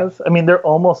still has. I mean, they're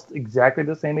almost exactly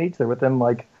the same age. They're within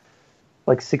like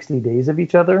 60 days of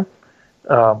each other.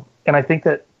 And I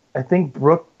think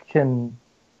Brook can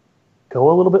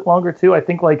go a little bit longer too. I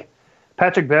think like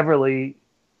Patrick Beverley,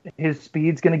 his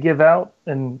speed's going to give out,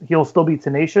 and he'll still be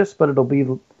tenacious, but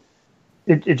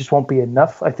it just won't be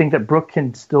enough. I think that Brook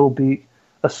can still be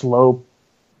a slow.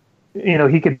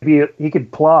 He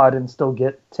could plod and still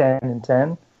get 10 and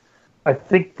 10. I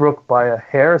think Brook by a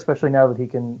hair, especially now that he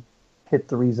can hit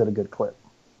threes at a good clip.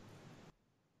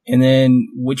 And then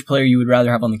which player you would rather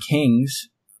have on the Kings?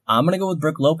 I'm going to go with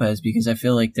Brook Lopez because I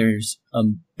feel like there's a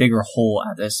bigger hole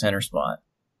at this center spot.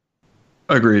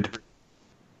 Agreed.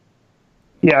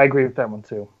 Yeah, I agree with that one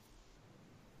too.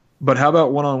 But how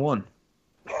about one-on-one?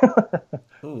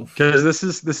 Because this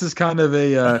is kind of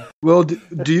a Will.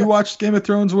 Do you watch Game of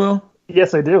Thrones, Will?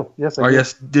 Yes, I do. Yes, I do.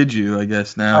 Yes, did you? I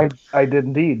guess now. I did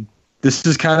indeed. This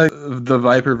is kind of the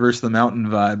Viper versus the Mountain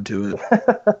vibe to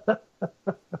it.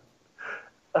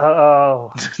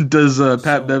 Oh. Does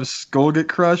Pat Bev's skull get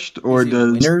crushed, or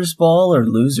does winners ball or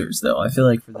losers? Though I feel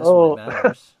like for this one it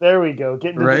matters. There we go.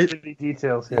 Getting right? into the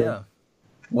details here. Yeah.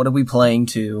 What are we playing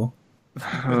to?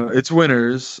 It's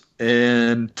winners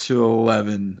and to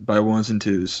 11 by 1s and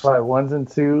 2s. By 1s and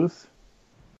 2s.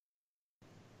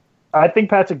 I think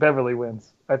Patrick Beverley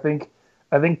wins. I think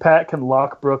I think Pat can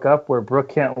lock Brooke up where Brooke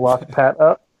can't lock Pat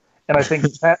up. And I think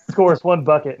Pat scores one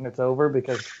bucket and it's over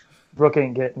because Brooke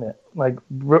ain't getting it. Like,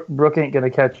 Brooke ain't going to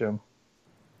catch him.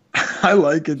 I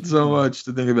like it so much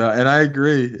to think about. And I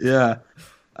agree. Yeah,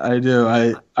 I do.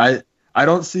 I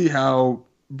don't see how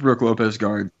Brooke Lopez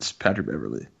guards Patrick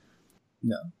Beverley.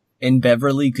 No. And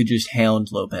Beverly could just hound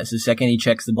Lopez. The second he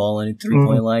checks the ball in at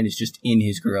 3-point line, it's just in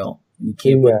his grill. And he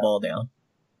can't put the ball down.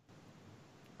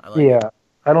 I like it.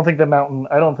 I don't think the Mountain.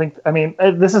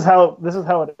 This is how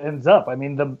it ends up. I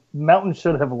mean, the Mountain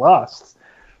should have lost.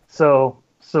 So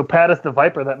Pat is the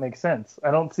Viper. That makes sense. I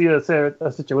don't see a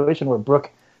situation where Brooke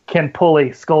can pull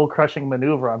a skull-crushing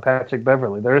maneuver on Patrick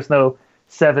Beverly. There is no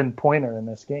 7-pointer in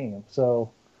this game. So,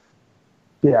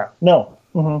 yeah, no.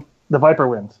 Mm-hmm. The Viper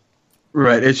wins.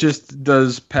 Right. It's just,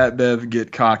 does Pat Bev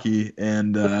get cocky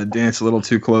and dance a little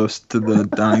too close to the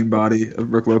dying body of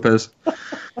Brooke Lopez?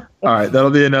 All right, that'll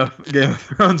be enough Game of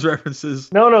Thrones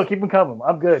references. No, keep them coming.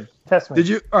 I'm good. Test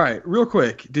me. All right, real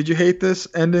quick. Did you hate this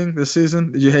ending this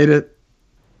season? Did you hate it?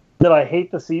 Did I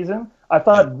hate the season?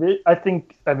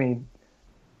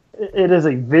 It is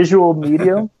a visual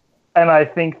medium, and I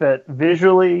think that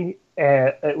visually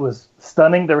it was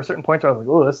stunning. There were certain points where I was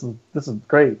like, "Oh, this is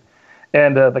great."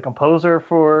 And the composer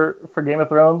for Game of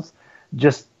Thrones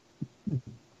just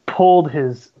pulled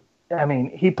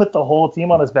he put the whole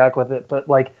team on his back with it. But,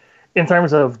 like, in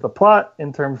terms of the plot,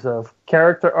 in terms of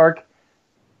character arc,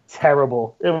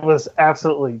 terrible. It was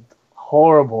absolutely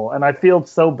horrible. And I feel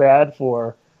so bad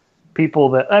for people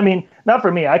that, not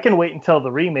for me. I can wait until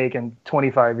the remake in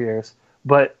 25 years.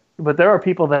 But there are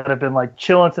people that have been, like,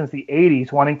 chilling since the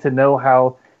 80s wanting to know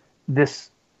how this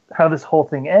whole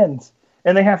thing ends.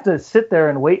 And they have to sit there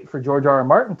and wait for George R.R.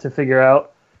 Martin to figure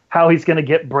out how he's going to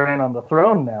get Bran on the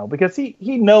throne now. Because he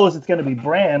knows it's going to be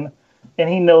Bran, and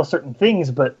he knows certain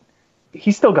things, but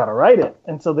he's still got to write it.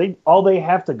 And so all they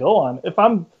have to go on. If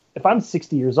I'm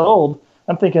 60 years old,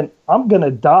 I'm thinking, I'm going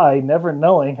to die never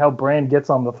knowing how Bran gets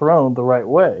on the throne the right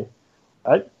way.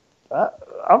 I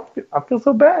feel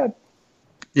so bad.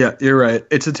 Yeah, you're right.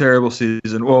 It's a terrible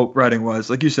season. Well, writing-wise,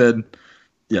 like you said,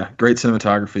 yeah, great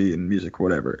cinematography and music,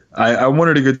 whatever. I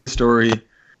wanted a good story,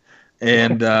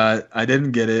 and I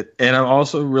didn't get it. And I'm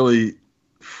also really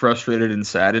frustrated and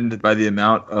saddened by the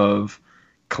amount of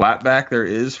clapback there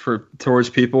is towards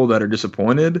people that are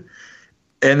disappointed.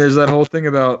 And there's that whole thing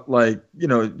about, like,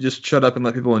 just shut up and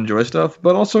let people enjoy stuff,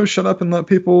 but also shut up and let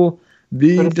people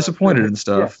be disappointed and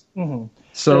stuff. Yes. Mm-hmm.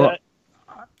 So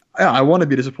I want to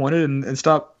be disappointed and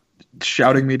stop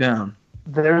shouting me down.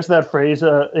 There's that phrase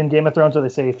in Game of Thrones where they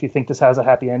say, if you think this has a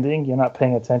happy ending, you're not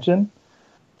paying attention.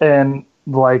 And,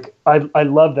 like, I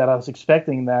love that. I was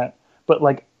expecting that. But,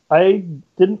 like, I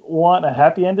didn't want a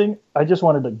happy ending. I just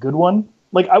wanted a good one.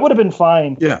 Like, I would have been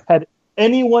fine had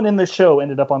anyone in the show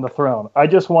ended up on the throne. I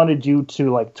just wanted you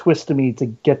to, like, twist me to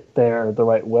get there the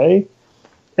right way.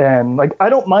 And, like, I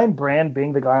don't mind Bran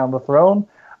being the guy on the throne.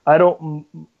 I don't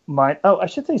mind. Oh, I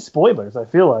should say spoilers. I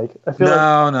feel like.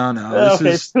 No.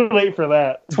 It's too late for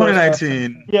that.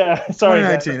 2019. Sorry.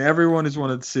 2019. Everyone has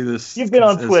wanted to see this. You've been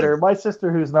on Twitter. My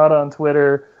sister, who's not on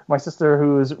Twitter, my sister,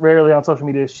 who's rarely on social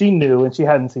media, she knew and she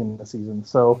hadn't seen the season.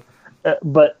 So,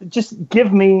 but just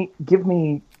give me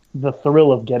the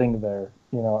thrill of getting there.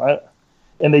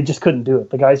 And they just couldn't do it.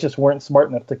 The guys just weren't smart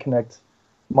enough to connect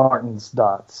Martin's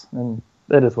dots, and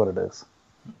it is what it is.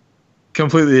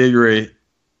 Completely agree.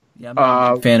 Yeah, I'm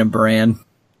not a big fan of Bran.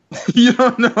 You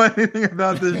don't know anything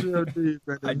about this show, do you,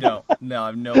 Brendan? I don't. No, I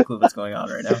have no clue what's going on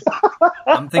right now.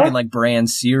 I'm thinking like Bran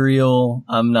cereal.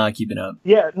 I'm not keeping up.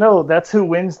 Yeah, no, that's who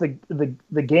wins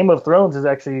the Game of Thrones is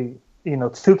actually,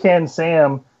 Toucan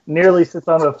Sam nearly sits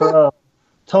on the throne.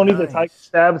 Tony the Tiger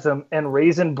stabs him, and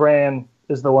Raisin Bran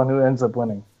is the one who ends up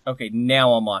winning. Okay,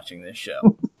 now I'm watching this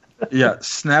show. Yeah,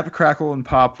 Snap, Crackle, and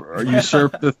Pop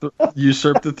usurp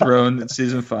the throne in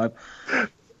season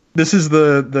 5. This is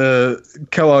the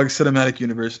Kellogg Cinematic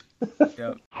Universe.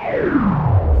 Yep.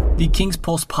 The King's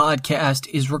Pulse podcast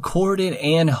is recorded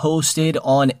and hosted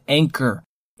on Anchor.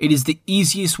 It is the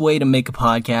easiest way to make a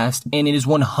podcast, and it is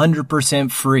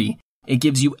 100% free. It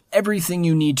gives you everything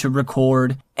you need to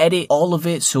record, edit all of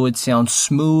it so it sounds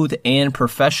smooth and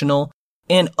professional,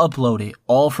 and upload it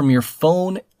all from your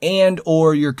phone and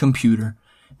or your computer.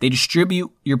 They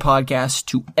distribute your podcast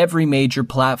to every major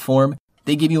platform.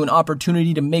 They give you an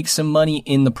opportunity to make some money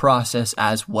in the process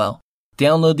as well.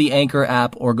 Download the Anchor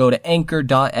app or go to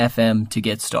anchor.fm to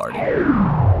get started.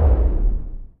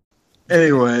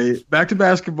 Anyway, back to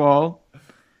basketball.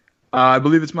 I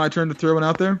believe it's my turn to throw one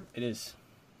out there. It is.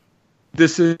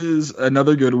 This is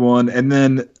another good one. And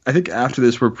then I think after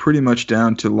this, we're pretty much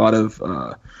down to a lot of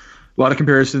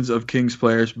comparisons of Kings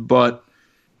players. But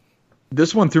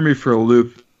This one threw me for a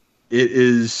loop. It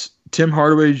is Tim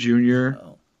Hardaway Jr.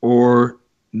 or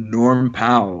Norm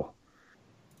Powell.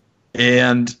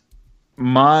 And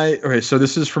so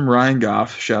this is from Ryan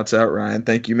Goff. Shouts out, Ryan.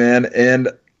 Thank you, man. And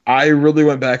I really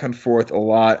went back and forth a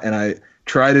lot, and I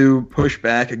try to push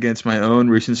back against my own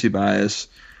recency bias.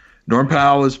 Norm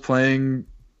Powell is playing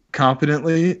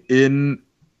competently in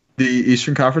the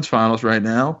Eastern Conference Finals right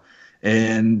now,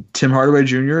 and Tim Hardaway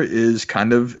Jr. is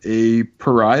kind of a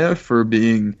pariah for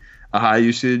being a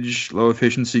high-usage,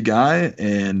 low-efficiency guy,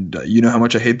 and you know how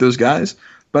much I hate those guys.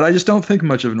 But I just don't think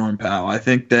much of Norm Powell. I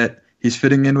think that he's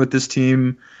fitting in with this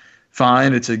team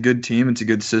fine. It's a good team. It's a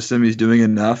good system. He's doing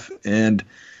enough, and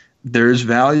there's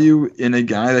value in a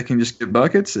guy that can just get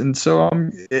buckets. And so,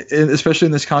 especially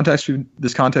in this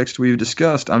context we've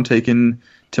discussed, I'm taking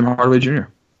Tim Hardaway Jr.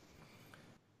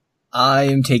 I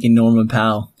am taking Norman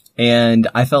Powell. And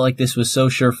I felt like this was so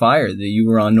surefire that you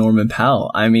were on Norman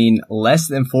Powell. I mean, less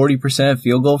than 40%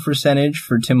 field goal percentage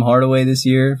for Tim Hardaway this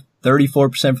year,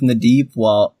 34% from the deep,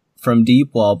 while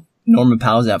Norman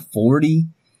Powell's at 40.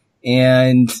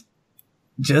 And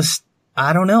just,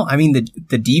 I don't know. I mean,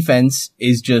 the defense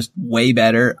is just way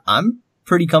better. I'm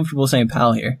pretty comfortable saying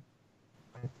Powell here.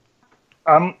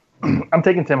 I'm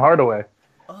taking Tim Hardaway.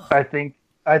 I think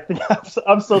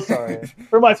I'm so sorry.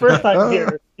 For my first time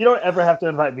here, you don't ever have to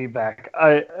invite me back.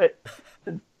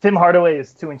 Tim Hardaway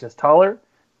is 2 inches taller.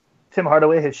 Tim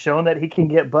Hardaway has shown that he can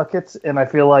get buckets, and I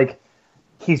feel like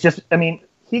he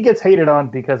gets hated on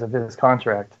because of his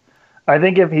contract. I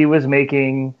think if he was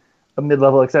making a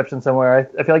mid-level exception somewhere,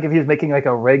 I feel like if he was making like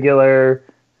a regular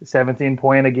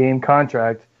 17-point-a-game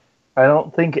contract, I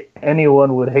don't think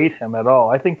anyone would hate him at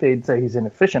all. I think they'd say he's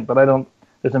inefficient, but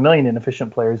there's a million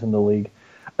inefficient players in the league.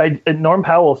 Norm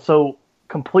Powell so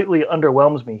completely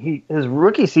underwhelms me. His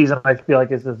rookie season, I feel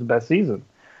like, is his best season.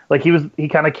 Like he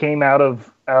kind of came out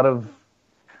of I don't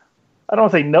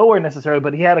want to say nowhere necessarily,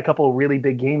 but he had a couple of really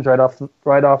big games right off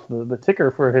the ticker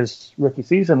for his rookie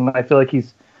season. And I feel like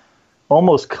he's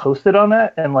almost coasted on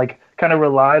that and like kind of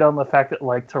relied on the fact that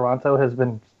like Toronto has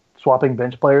been swapping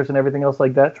bench players and everything else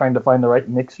like that, trying to find the right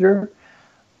mixture.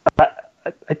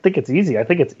 I think it's easy. I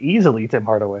think it's easily Tim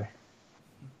Hardaway.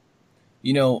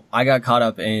 You know, I got caught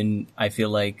up in, I feel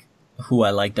like, who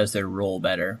I like does their role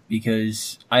better,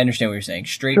 because I understand what you're saying.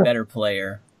 Straight better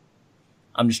player.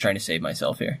 I'm just trying to save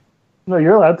myself here. No,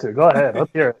 you're allowed to. Go ahead.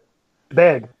 Let's hear it.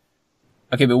 Beg.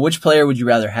 Okay, but which player would you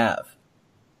rather have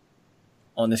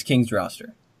on this Kings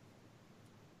roster?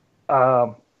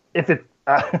 I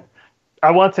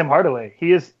want Tim Hardaway.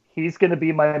 He's going to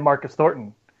be my Marcus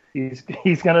Thornton. He's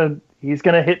going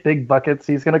to hit big buckets.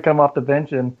 He's going to come off the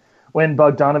bench, and when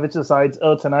Bogdanovich decides,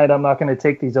 tonight I'm not going to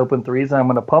take these open threes and I'm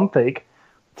going to pump fake,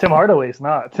 Tim Hardaway's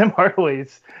not.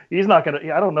 He's not going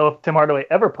to. I don't know if Tim Hardaway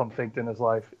ever pump faked in his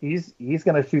life. He's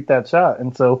going to shoot that shot,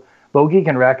 and so Bogey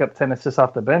can rack up 10 assists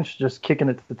off the bench just kicking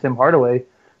it to Tim Hardaway,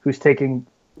 who's taking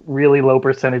really low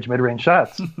percentage mid-range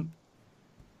shots.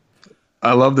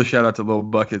 I love the shout out to Little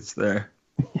Buckets there.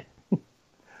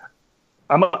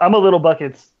 I'm a Little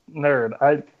Buckets nerd.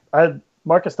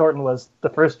 Marcus Thornton was the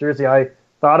first jersey I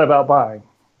thought about buying,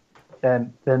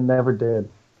 and then never did.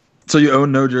 So you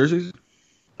own no jerseys?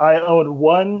 I own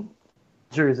one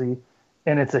jersey,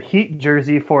 and it's a Heat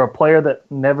jersey for a player that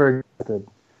never existed.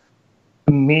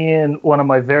 Me and one of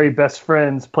my very best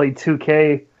friends played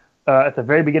 2K at the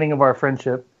very beginning of our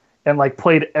friendship, and like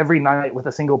played every night with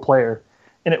a single player.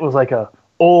 And it was like a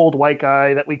old white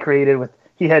guy that we created with.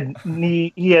 He had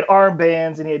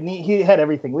armbands, and he had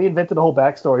everything. We invented a whole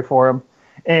backstory for him.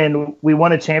 And we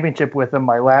won a championship with him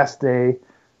my last day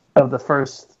of the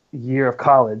first year of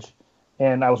college.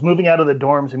 And I was moving out of the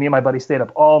dorms, and me and my buddy stayed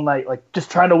up all night, like just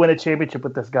trying to win a championship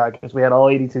with this guy because we had all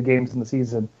 82 games in the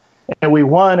season. And we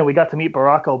won, and we got to meet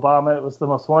Barack Obama. It was the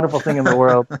most wonderful thing in the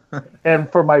world.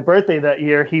 And for my birthday that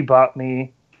year, he bought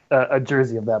me a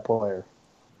jersey of that player.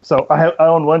 So I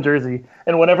own one jersey.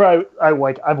 And whenever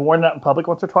I've worn that in public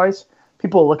once or twice,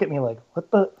 people look at me like,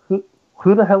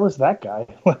 who the hell is that guy?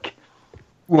 Like,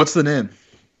 what's the name?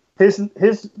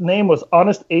 His name was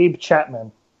Honest Abe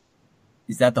Chapman.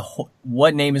 Is that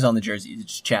what name is on the jersey? Is it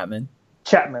just Chapman?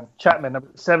 Chapman, number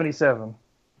 77.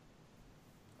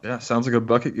 Yeah, sounds like a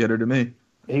bucket getter to me.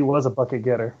 He was a bucket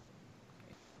getter.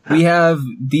 We have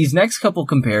these next couple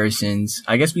comparisons.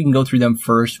 I guess we can go through them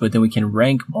first, but then we can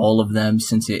rank all of them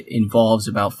since it involves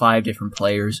about 5 different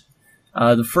players.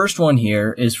 The first one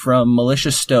here is from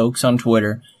Militia Stokes on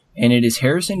Twitter, and it is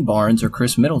Harrison Barnes or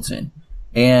Chris Middleton.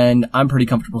 And I'm pretty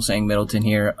comfortable saying Middleton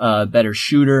here. Better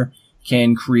shooter,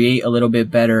 can create a little bit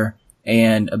better,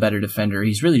 and a better defender.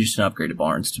 He's really just an upgrade to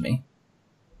Barnes to me.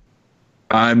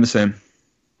 I'm the same.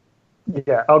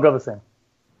 Yeah, I'll go the same.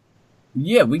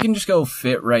 Yeah, we can just go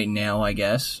fit right now, I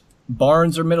guess.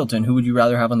 Barnes or Middleton, who would you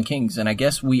rather have on the Kings? And I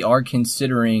guess we are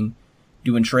considering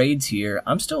doing trades here.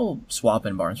 I'm still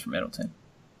swapping Barnes for Middleton.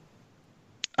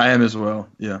 I am as well,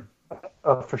 yeah.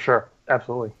 For sure.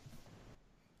 Absolutely.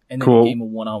 And then Cool. a game of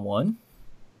one-on-one,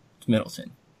 it's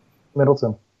Middleton.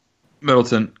 Middleton.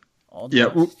 All the Yeah,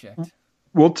 boxes checked.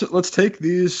 Let's take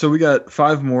these. So we got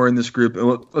 5 more in this group.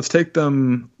 Let's take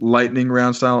them lightning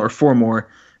round style, or 4 more,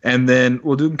 and then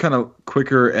we'll do them kind of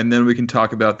quicker, and then we can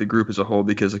talk about the group as a whole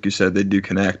because, like you said, they do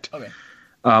connect. Okay.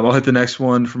 I'll hit the next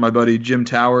one from my buddy Jim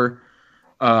Tower.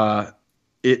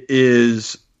 It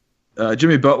is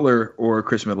Jimmy Butler or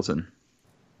Chris Middleton.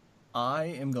 I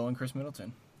am going Chris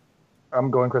Middleton.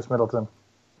 I'm going Chris Middleton.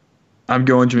 I'm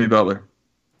going Jimmy Butler.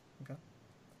 Okay.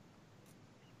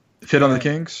 Fit on the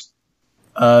Kings?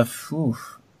 I'm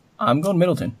going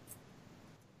Middleton.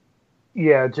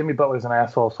 Yeah, Jimmy Butler's an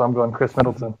asshole, so I'm going Chris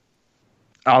Middleton.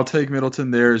 I'll take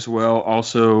Middleton there as well.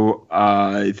 Also,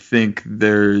 I think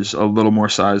there's a little more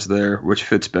size there, which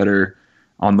fits better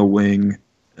on the wing.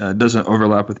 Doesn't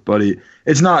overlap with Buddy.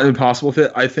 It's not an impossible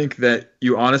fit. I think that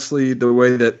you honestly, the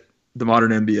way that the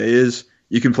modern NBA is,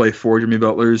 you can play 4 Jimmy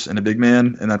Butlers and a big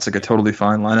man, and that's like a totally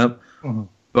fine lineup. Mm-hmm.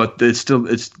 But it's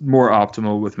more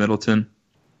optimal with Middleton.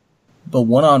 But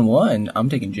one-on-one, I'm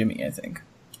taking Jimmy, I think.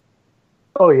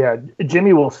 Oh, yeah.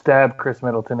 Jimmy will stab Chris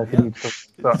Middleton if he needs to.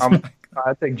 So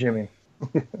I take Jimmy.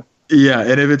 Yeah,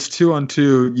 and if it's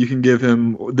 2-on-2, you can give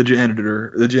him the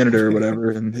janitor or whatever,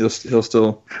 and he'll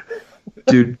still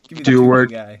do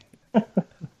work. Guy.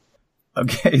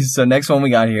 Okay, so next one we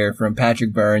got here from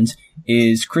Patrick Burns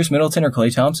is Chris Middleton or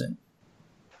Klay Thompson?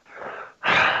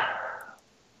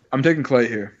 I'm taking Klay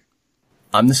here.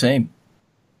 I'm the same.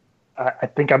 I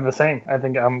think I'm the same. I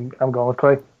think I'm going with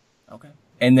Klay. Okay.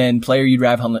 And then player you'd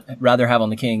rather have on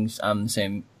the Kings, I'm the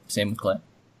same with Klay.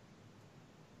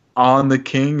 On the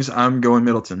Kings, I'm going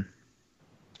Middleton.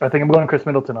 I think I'm going Chris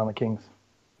Middleton on the Kings.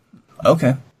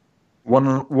 Okay.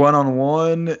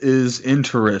 One-on-one is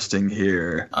interesting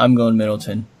here. I'm going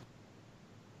Middleton.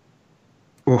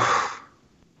 Oof.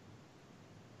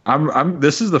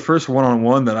 This is the first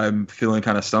one-on-one that I'm feeling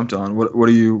kind of stumped on. Where are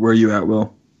you at,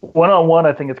 Will? One-on-one,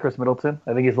 I think it's Chris Middleton.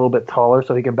 I think he's a little bit taller,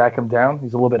 so he can back him down.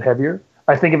 He's a little bit heavier.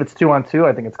 I think if it's 2-on-2,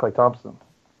 I think it's Klay Thompson.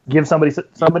 Give somebody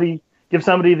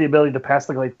the ability to pass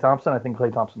to Klay Thompson. I think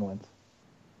Klay Thompson wins.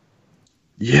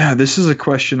 Yeah, this is a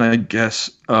question, I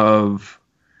guess, of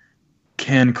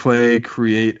can Klay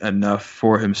create enough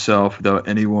for himself without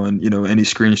anyone, any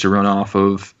screens to run off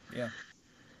of? Yeah.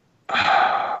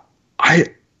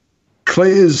 Klay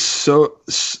is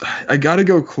I gotta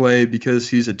go Klay because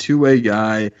he's a two-way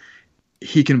guy.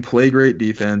 He can play great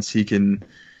defense. He can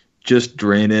just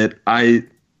drain it. I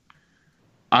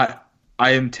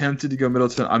am tempted to go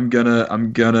Middleton. I'm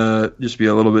gonna just be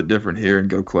a little bit different here and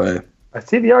go Klay. I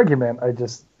see the argument.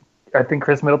 I think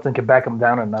Chris Middleton can back him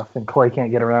down enough, and Klay can't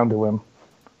get around to him.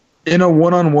 In a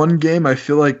one-on-one game, I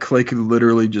feel like Klay could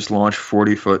literally just launch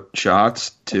 40-foot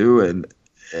shots too,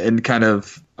 and kind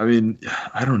of. I mean,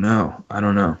 I don't know.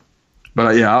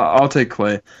 But yeah, I'll take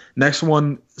Klay. Next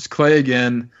one is Klay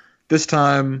again. This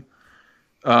time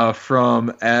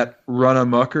from at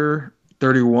Runamucker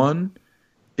 31.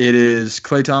 It is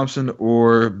Klay Thompson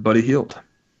or Buddy Hield.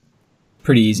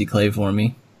 Pretty easy Klay for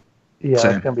me. Yeah,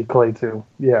 Same. It's going to be Klay too.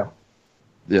 Yeah.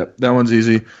 Yep, that one's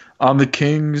easy. On the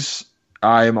Kings,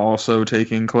 I am also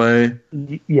taking Klay.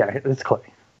 Yeah, it's Klay.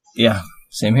 Yeah,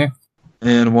 same here.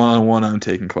 And one-on-one, I'm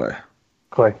taking Klay.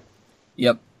 Klay.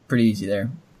 Yep, pretty easy there.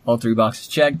 All 3 boxes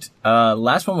checked.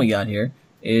 Last one we got here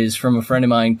is from a friend of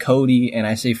mine, Cody, and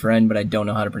I say friend, but I don't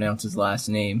know how to pronounce his last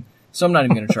name, so I'm not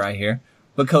even going to try here.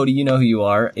 But Cody, you know who you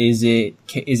are. Is it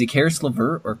Karis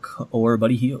LeVert or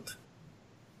Buddy Hield?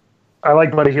 I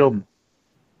like Buddy Hield.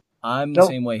 I'm the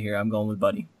same way here. I'm going with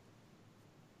Buddy.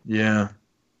 Yeah.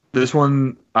 This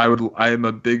one, I am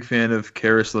a big fan of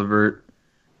Karis LeVert,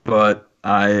 but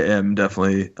I'm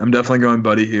definitely going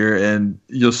Buddy here, and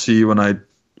you'll see when I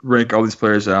rank all these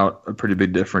players out a pretty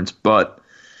big difference. But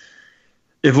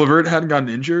if LeVert hadn't gotten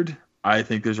injured, I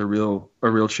think there's a real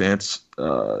chance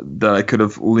that I could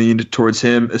have leaned towards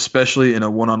him, especially in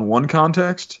a one-on-one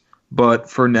context. But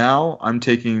for now, I'm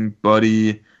taking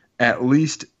Buddy at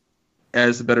least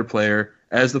as the better player,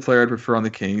 as the player I'd prefer on the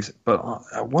Kings. But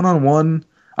one-on-one,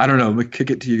 I don't know. I'm going to kick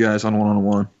it to you guys on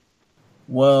one-on-one.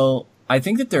 Well, I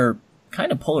think that they're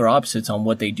kind of polar opposites on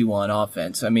what they do on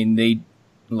offense. I mean,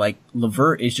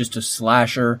 LeVert is just a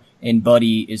slasher and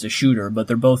Buddy is a shooter, but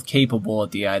they're both capable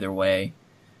at the either way.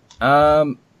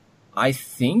 I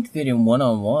think that in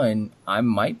one-on-one, I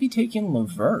might be taking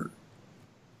LeVert.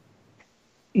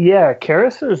 Yeah,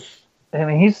 Karis is I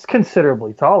mean, he's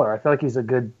considerably taller. I feel like he's a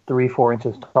good 3-4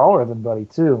 inches taller than Buddy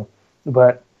too.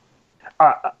 But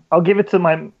I'll give it to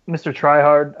my Mr.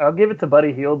 Tryhard. I'll give it to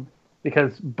Buddy Hield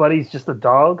because Buddy's just a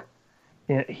dog.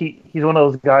 He's one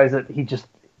of those guys that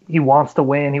he wants to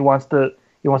win. He wants to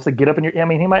get up in your. I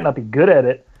mean, he might not be good at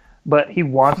it, but he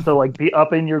wants to like be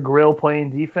up in your grill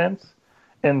playing defense.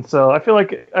 And so I feel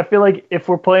like if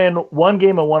we're playing one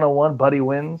game of 1-on-1, Buddy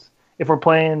wins. If we're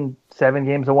playing 7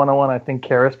 games of 1-on-1, I think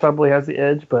Karras probably has the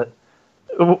edge. But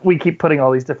we keep putting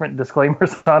all these different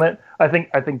disclaimers on it. I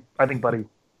think Buddy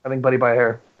by a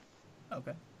hair.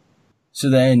 Okay. So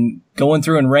then going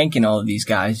through and ranking all of these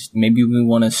guys, maybe we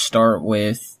want to start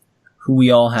with who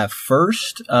we all have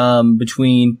first,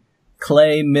 between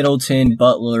Klay, Middleton,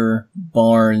 Butler,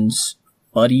 Barnes,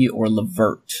 Buddy, or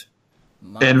LeVert.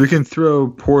 And we can throw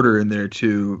Porter in there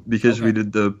too, because we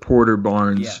did the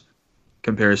Porter-Barnes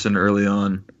comparison early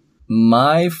on.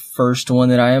 My first one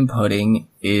that I am putting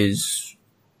is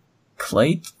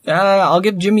Klay. I'll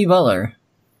give Jimmy Butler.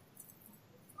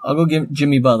 I'll go give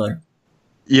Jimmy Butler.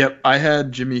 Yep, I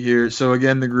had Jimmy here. So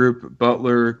again, the group: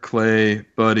 Butler, Klay,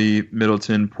 Buddy,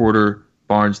 Middleton, Porter,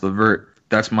 Barnes, LeVert.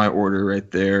 That's my order right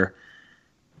there.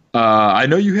 I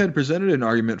know you had presented an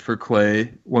argument for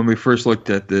Klay when we first looked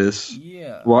at this.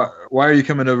 Yeah. Why are you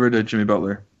coming over to Jimmy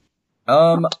Butler?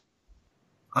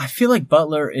 I feel like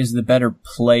Butler is the better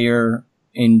player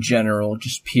in general,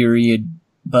 just period.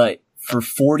 But for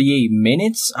 48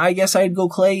 minutes, I guess I'd go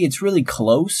Klay. It's really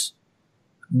close.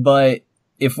 But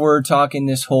if we're talking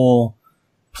this whole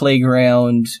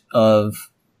playground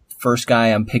of first guy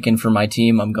I'm picking for my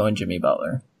team, I'm going Jimmy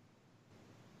Butler.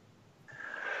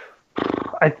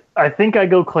 I think I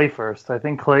go Klay first. I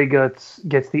think Klay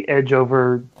gets the edge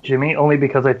over Jimmy only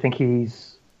because I think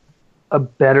he's a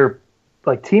better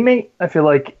teammate. I feel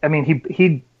like, I mean,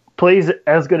 he plays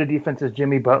as good a defense as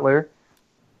Jimmy Butler.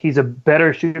 He's a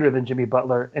better shooter than Jimmy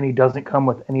Butler, and he doesn't come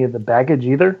with any of the baggage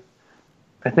either.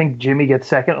 I think Jimmy gets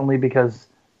second only because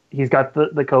he's got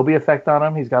the Kobe effect on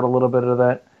him. He's got a little bit of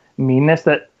that meanness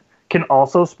that can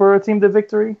also spur a team to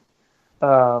victory.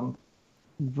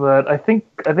 But I think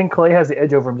Klay has the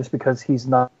edge over him just because he's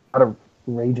not a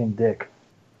raging dick.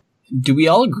 Do we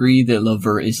all agree that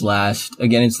LeVert is last?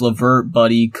 Again, it's LeVert,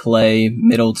 Buddy, Klay,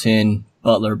 Middleton,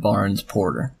 Butler, Barnes,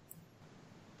 Porter.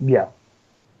 Yeah.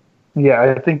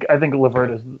 I think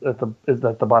LeVert is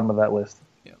at the bottom of that list.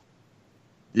 Yeah.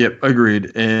 Yep,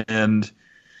 agreed. And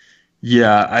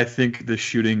yeah, I think the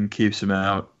shooting keeps him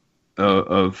out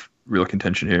of real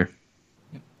contention here.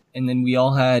 And then we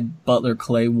all had Butler,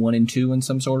 Klay 1 and 2 in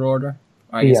some sort of order.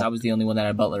 Or I guess I was the only one that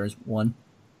had Butler as 1.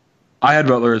 I had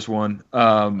Butler as 1,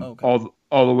 Okay.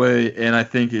 all the way, and I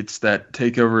think it's that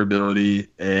takeover ability.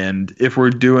 And if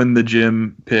we're doing the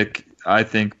Jim pick, I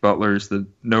think Butler's the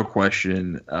no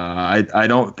question. I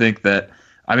don't think that.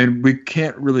 I mean, we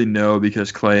can't really know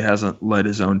because Klay hasn't led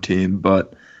his own team,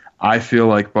 but I feel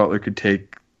like Butler could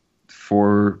take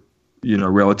 4,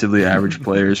 relatively average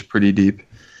players pretty deep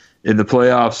in the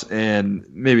playoffs, and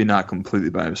maybe not completely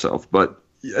by himself. But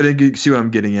I think you see what I'm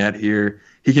getting at here.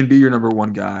 He can be your number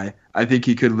 1 guy. I think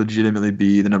he could legitimately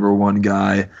be the number 1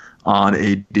 guy on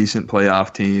a decent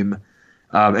playoff team.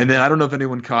 And then I don't know if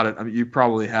anyone caught it. I mean, you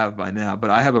probably have by now,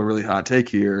 but I have a really hot take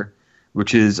here,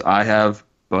 which is I have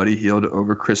Buddy Hield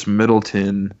over Chris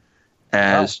Middleton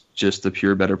as just the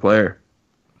pure better player.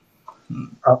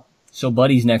 So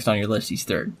Buddy's next on your list. He's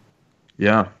third.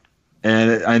 Yeah.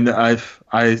 And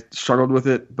I struggled with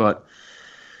it, but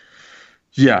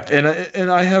yeah,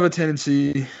 and I have a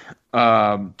tendency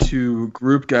to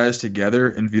group guys together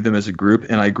and view them as a group,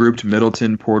 and I grouped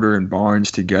Middleton, Porter, and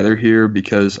Barnes together here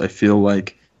because I feel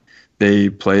like they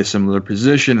play a similar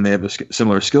position and they have a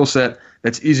similar skill set.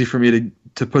 That's easy for me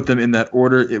to put them in that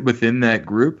order within that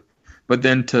group, but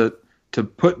then to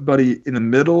put Buddy in the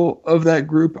middle of that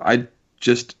group, I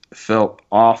just felt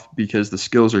off because the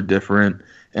skills are different.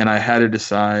 And I had to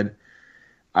decide.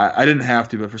 I didn't have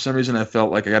to, but for some reason I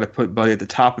felt like I got to put Buddy at the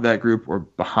top of that group or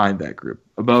behind that group,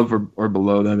 above or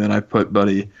below them. And I put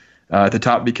Buddy at the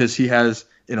top because he has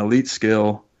an elite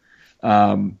skill.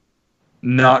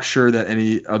 Not sure that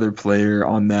any other player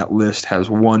on that list has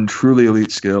one truly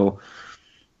elite skill.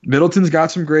 Middleton's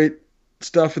got some great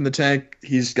stuff in the tank.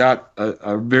 He's got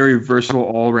a very versatile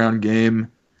all-around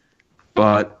game,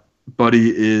 but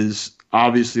Buddy is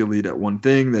obviously elite at one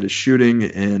thing, that is shooting,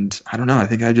 and I don't know. I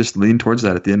think I just lean towards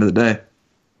that at the end of the day.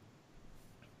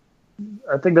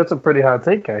 I think that's a pretty hot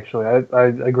take, actually. I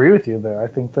agree with you there. I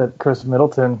think that Chris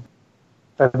Middleton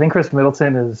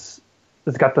has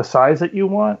got the size that you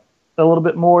want a little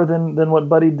bit more than what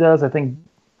Buddy does. I think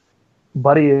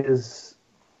Buddy is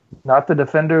not the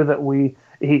defender that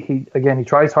he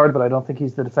tries hard, but I don't think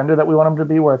he's the defender that we want him to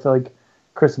be, where I feel like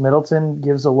Chris Middleton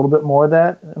gives a little bit more of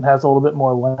that and has a little bit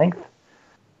more length.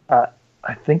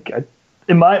 I think,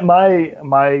 in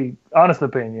my honest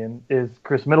opinion, is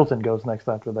Chris Middleton goes next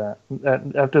after that.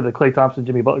 After the Klay Thompson,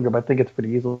 Jimmy Butler group, I think it's pretty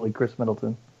easily Chris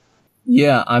Middleton.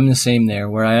 Yeah, I'm the same there,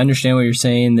 where I understand what you're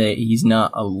saying, that he's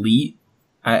not elite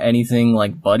at anything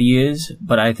like Buddy is,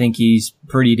 but I think he's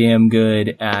pretty damn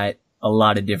good at a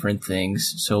lot of different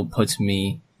things, so it puts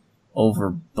me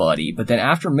over Buddy. But then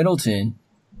after Middleton,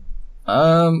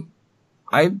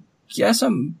 I guess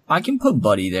I can put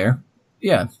Buddy there.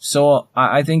 Yeah, so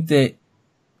I think that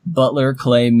Butler,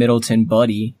 Klay, Middleton,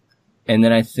 Buddy, and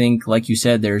then I think, like you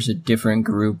said, there's a different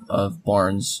group of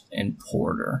Barnes and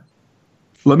Porter.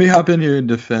 Let me hop in here and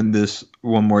defend this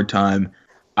one more time.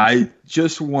 I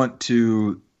just want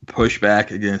to push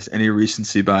back against any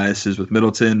recency biases with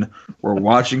Middleton. We're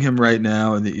watching him right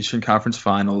now in the Eastern Conference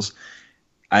Finals.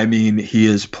 I mean, he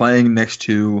is playing next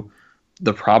to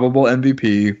the probable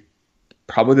MVP,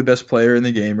 probably the best player in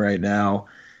the game right now,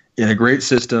 in a great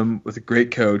system with a great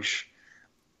coach.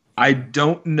 I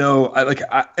don't know.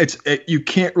 You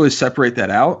can't really separate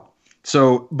that out.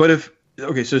 So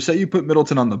say you put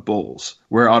Middleton on the Bulls,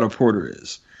 where Otto Porter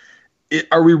is.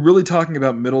 Are we really talking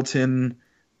about Middleton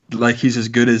like he's as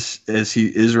good as he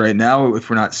is right now, if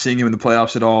we're not seeing him in the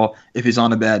playoffs at all, if he's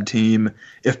on a bad team?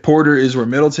 If Porter is where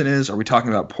Middleton is, are we talking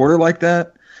about Porter like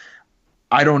that?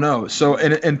 I don't know. So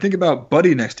and think about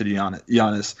Buddy next to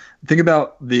Giannis. Think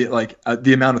about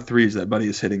the amount of threes that Buddy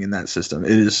is hitting in that system.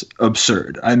 It is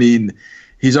absurd. I mean,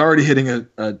 he's already hitting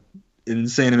an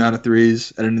insane amount of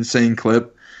threes at an insane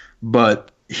clip,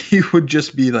 but he would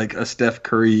just be like a Steph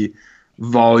Curry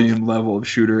volume level of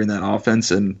shooter in that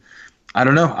offense. And I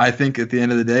don't know. I think at the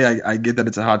end of the day, I get that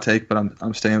it's a hot take, but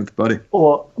I'm staying with Buddy.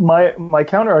 Well, my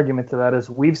counter argument to that is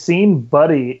we've seen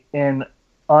Buddy on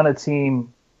a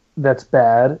team that's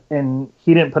bad, and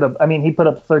he didn't put up. I mean, he put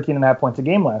up 13.5 points a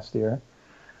game last year.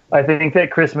 I think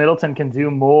that Chris Middleton can do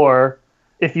more.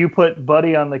 If you put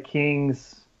Buddy on the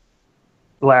Kings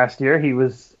last year, he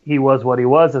was what he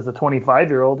was as a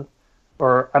 25-year-old,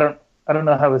 or I don't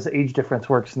know how his age difference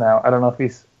works now. I don't know if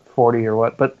he's 40 or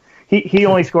what, but he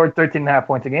only scored 13.5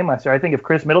 points a game last year. I think if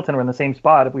Chris Middleton were in the same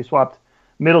spot, if we swapped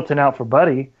Middleton out for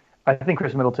Buddy, I think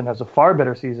Chris Middleton has a far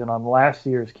better season on last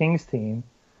year's Kings team.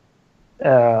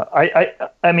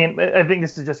 I mean, I think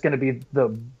this is just going to be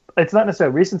it's not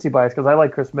necessarily recency bias, because I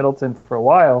like Chris Middleton for a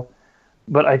while,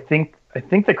 but I think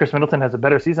that Chris Middleton has a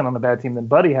better season on the bad team than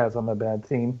Buddy has on the bad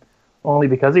team, only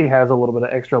because he has a little bit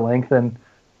of extra length and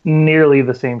nearly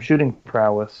the same shooting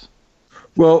prowess.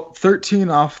 Well, 13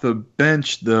 off the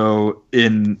bench though,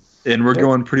 and we're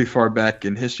going pretty far back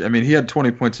in history. I mean, he had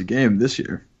 20 points a game this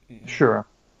year. Sure.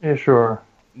 Yeah, sure.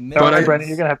 But Brandon,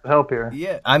 you're going to have to help here.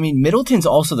 Yeah, I mean, Middleton's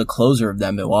also the closer of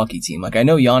that Milwaukee team. Like, I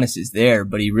know Giannis is there,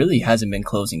 but he really hasn't been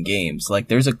closing games. Like,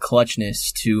 there's a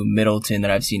clutchness to Middleton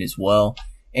that I've seen as well.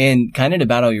 And kind of to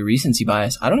battle your recency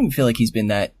bias, I don't even feel like he's been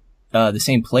the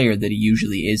same player that he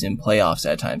usually is in playoffs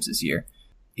at times this year.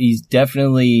 He's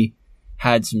definitely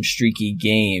had some streaky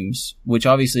games, which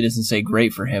obviously doesn't say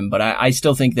great for him, but I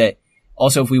still think that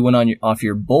also if we went off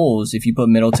your Bulls, if you put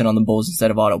Middleton on the Bulls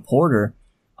instead of Otto Porter,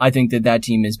 I think that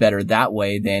team is better that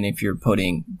way than if you're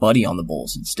putting Buddy on the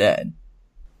Bulls instead.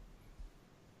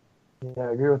 Yeah,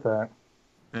 I agree with that.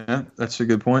 Yeah, that's a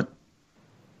good point.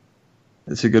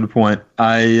 That's a good point.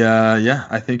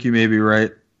 I think you may be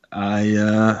right.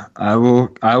 I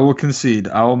will concede.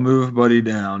 I will move Buddy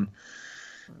down.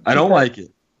 I don't like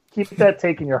it. Keep that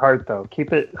take in your heart, though.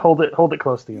 Hold it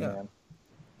close to you, man.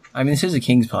 I mean, this is a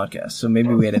Kings podcast, so maybe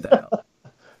we edit that out.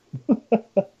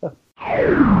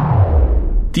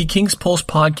 The King's Pulse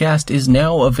podcast is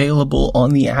now available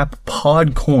on the app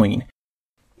Podcoin.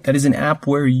 That is an app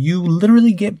where you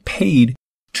literally get paid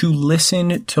to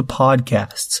listen to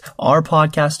podcasts. Our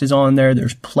podcast is on there.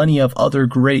 There's plenty of other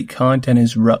great content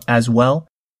as well.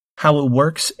 How it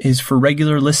works is for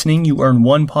regular listening, you earn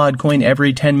 1 Podcoin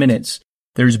every 10 minutes.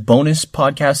 There's bonus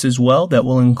podcasts as well that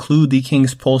will include the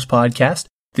King's Pulse podcast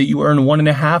that you earn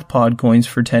 1.5 Podcoins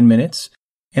for 10 minutes.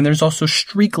 And there's also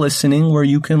streak listening where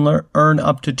you can earn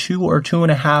up to 2 or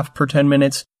 2.5 per 10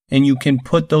 minutes, and you can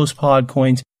put those pod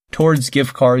coins towards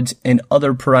gift cards and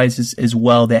other prizes as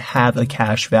well that have a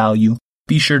cash value.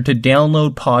 Be sure to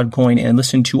download Podcoin and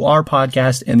listen to our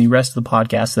podcast and the rest of the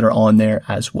podcasts that are on there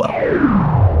as well.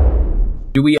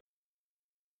 Do we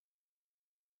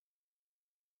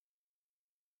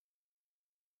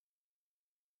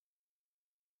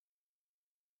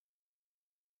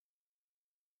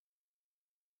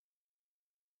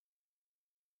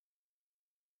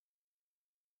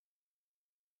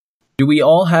Do we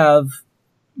all have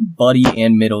Buddy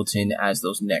and Middleton as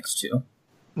those next two?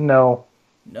 No.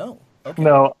 No. Okay.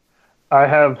 No. I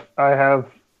have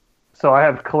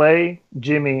Clay,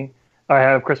 Jimmy, I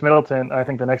have Chris Middleton. I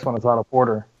think the next one is Otto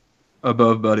Porter.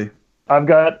 Above Buddy. I've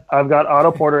got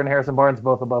Otto Porter and Harrison Barnes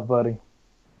both above Buddy.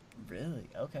 Really?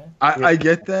 Okay. I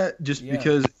get that just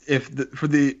because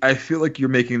I feel like you're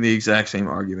making the exact same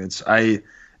arguments. I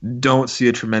don't see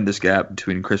a tremendous gap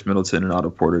between Chris Middleton and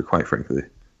Otto Porter, quite frankly.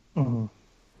 Mm-hmm.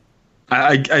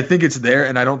 I think it's there,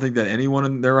 and I don't think that anyone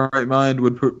in their right mind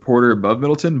would put Porter above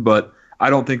Middleton, but I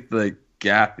don't think the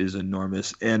gap is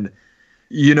enormous. And,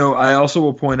 I also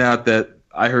will point out that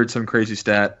I heard some crazy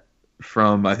stat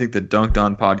from, I think, the Dunked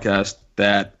On podcast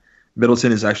that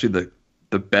Middleton is actually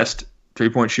the best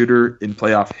three-point shooter in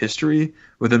playoff history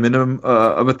with a minimum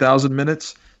of 1,000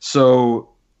 minutes. So,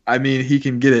 I mean, he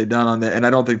can get it done on that, and I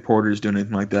don't think Porter's doing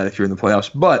anything like that if you're in the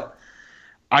playoffs. But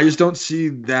I just don't see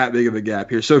that big of a gap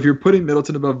here. So if you're putting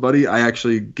Middleton above Buddy, I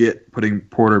actually get putting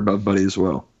Porter above Buddy as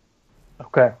well.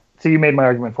 Okay. So you made my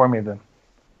argument for me then.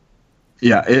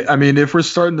 Yeah. If we're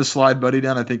starting to slide Buddy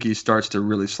down, I think he starts to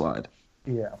really slide.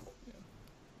 Yeah.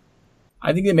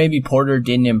 I think that maybe Porter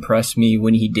didn't impress me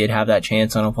when he did have that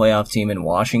chance on a playoff team in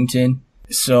Washington.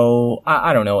 So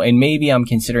I don't know. And maybe I'm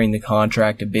considering the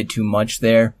contract a bit too much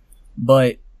there.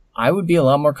 But I would be a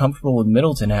lot more comfortable with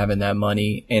Middleton having that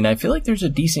money, and I feel like there's a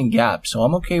decent gap, so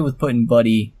I'm okay with putting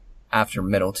Buddy after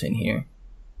Middleton here.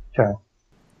 Sure.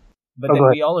 But then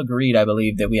we all agreed, I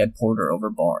believe, that we had Porter over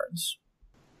Barnes.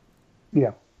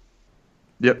 Yeah.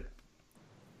 Yep.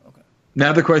 Okay.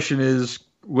 Now the question is,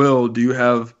 Will, do you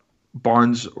have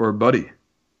Barnes or Buddy?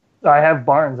 I have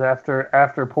Barnes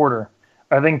after Porter.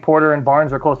 I think Porter and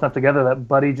Barnes are close enough together that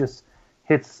Buddy just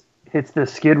hits the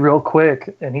skid real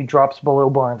quick and he drops below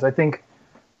Barnes. I think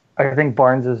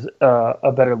Barnes is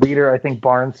a better leader. I think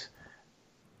Barnes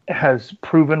has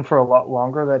proven for a lot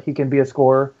longer that he can be a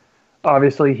scorer.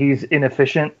 Obviously, he's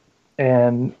inefficient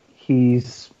and I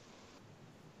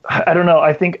don't know.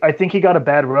 I think he got a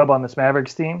bad rub on this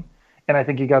Mavericks team, and I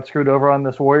think he got screwed over on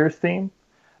this Warriors team.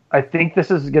 I think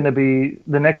this is going to be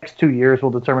the next 2 years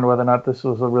will determine whether or not this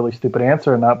was a really stupid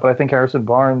answer or not. But I think Harrison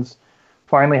Barnes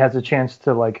finally has a chance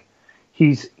to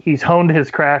he's honed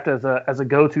his craft as a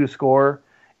go-to scorer,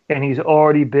 and he's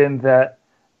already been that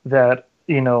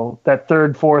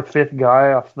third, fourth, fifth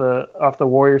guy off the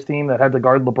Warriors team that had to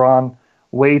guard LeBron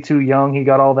way too young. He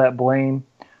got all that blame.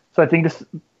 So I think this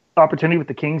opportunity with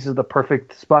the Kings is the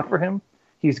perfect spot for him.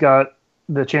 He's got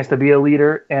the chance to be a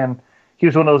leader, and he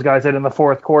was one of those guys that in the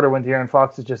fourth quarter when De'Aaron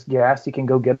Fox is just gassed, he can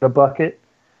go get a bucket.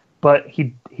 But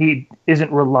he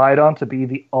isn't relied on to be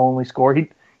the only scorer. He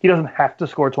doesn't have to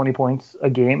score 20 points a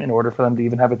game in order for them to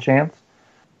even have a chance.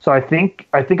 So I think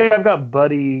I've got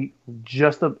Buddy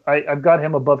I've got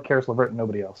him above Karis LeVert and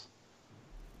nobody else.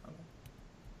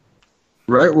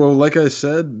 Right. Well, like I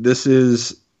said, this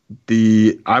is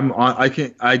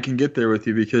I can get there with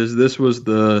you because this was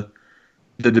the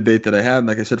debate that I had. And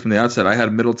like I said from the outset, I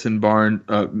had Middleton,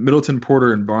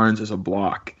 Porter, and Barnes as a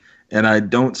block, and I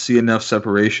don't see enough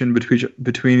separation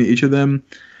between each of them.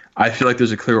 I feel like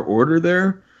there's a clear order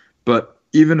there, but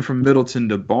even from Middleton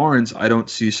to Barnes, I don't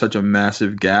see such a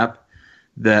massive gap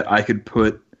that I could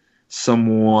put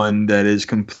someone that is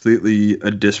completely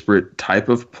a disparate type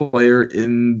of player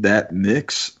in that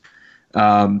mix.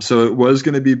 So it was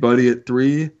going to be Buddy at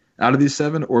 3 out of these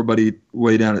 7, or Buddy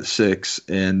way down at 6,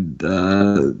 and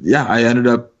I ended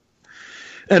up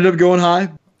going high.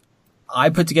 I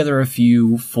put together a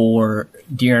few for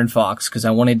De'Aaron Fox because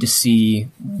I wanted to see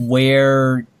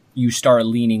where you start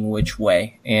leaning which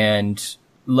way. And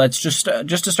let's just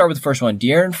to start with the first one,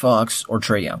 De'Aaron Fox or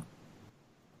Trae Young?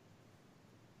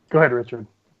 Go ahead, Richard.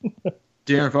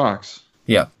 De'Aaron Fox.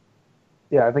 Yeah.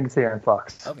 Yeah, I think it's De'Aaron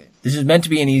Fox. Okay. This is meant to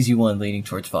be an easy one, leaning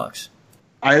towards Fox.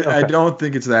 I don't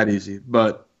think it's that easy,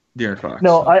 but De'Aaron Fox.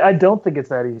 No, I don't think it's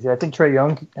that easy. I think Trae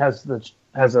Young has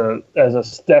a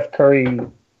Steph Curry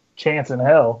chance in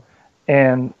hell,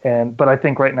 but I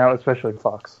think right now, especially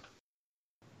Fox.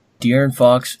 De'Aaron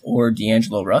Fox or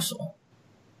D'Angelo Russell?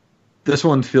 This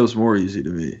one feels more easy to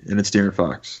me, and it's De'Aaron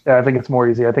Fox. Yeah, I think it's more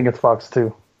easy. I think it's Fox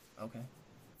too. Okay.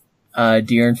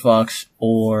 De'Aaron Fox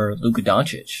or Luka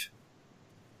Doncic?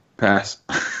 Pass.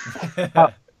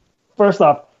 First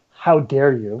off, how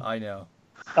dare you? I know.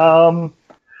 I'm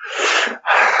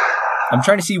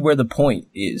trying to see where the point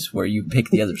is, where you pick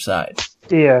the other side.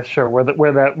 Yeah, sure. Where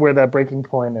that breaking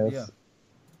point is. Yeah.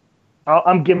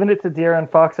 I'm giving it to De'Aaron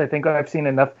Fox. I think I've seen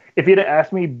enough. If you'd have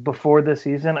asked me before this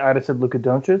season, I'd have said Luka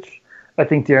Doncic. I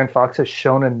think De'Aaron Fox has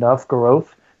shown enough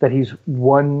growth that he's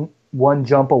one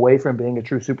jump away from being a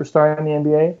true superstar in the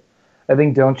NBA. I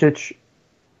think Doncic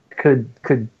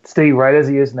could stay right as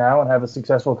he is now and have a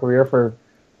successful career for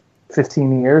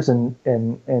 15 years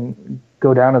and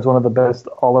go down as one of the best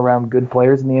all-around good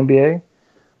players in the NBA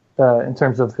in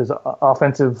terms of his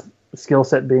offensive skill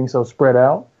set being so spread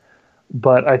out.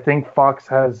 But I think Fox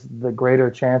has the greater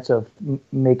chance of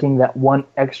making that one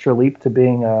extra leap to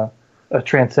being a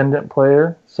transcendent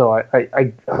player. So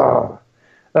I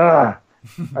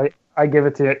give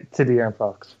it to De'Aaron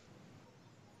Fox.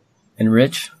 And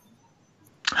Rich?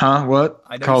 Huh? What?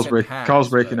 I know Call's you said Call's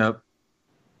breaking up.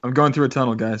 I'm going through a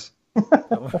tunnel, guys.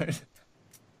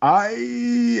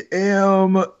 I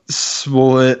am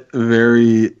split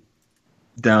very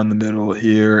down the middle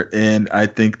here, and I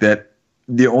think that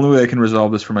the only way I can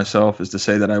resolve this for myself is to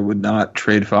say that I would not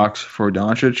trade Fox for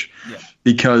Doncic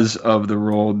because of the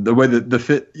role, the way that the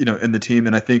fit, in the team,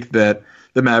 and I think that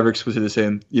the Mavericks would do the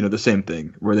same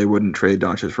thing, where they wouldn't trade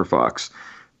Doncic for Fox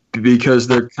because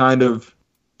they're kind of,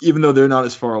 even though they're not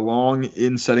as far along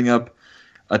in setting up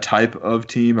a type of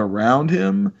team around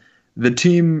him, the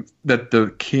team that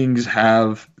the Kings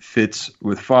have fits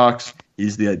with Fox.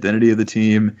 He's the identity of the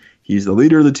team. He's the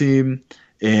leader of the team,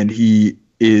 and he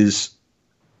is,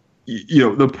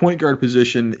 the point guard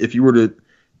position, if you were to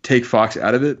take Fox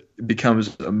out of it, it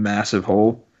becomes a massive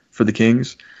hole for the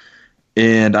Kings.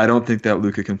 And I don't think that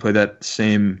Luka can play that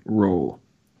same role.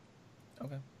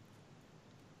 Okay.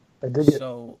 I dig it.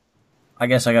 So, I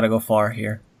guess I got to go far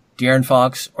here. De'Aaron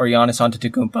Fox or Giannis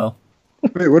Antetokounmpo?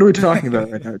 Wait, what are we talking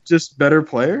about right now? Just better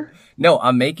player? No,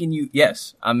 I'm making you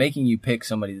pick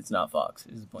somebody that's not Fox.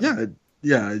 Is the point.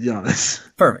 Yeah, Giannis.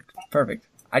 Perfect.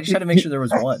 I just had to make sure there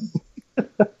was one.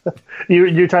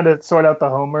 You're trying to sort out the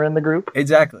homer in the group?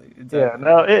 Exactly. Yeah,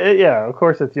 no, of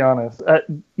course it's Giannis.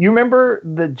 You remember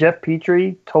that Jeff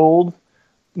Petrie told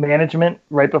management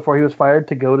right before he was fired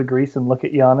to go to Greece and look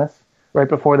at Giannis right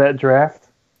before that draft?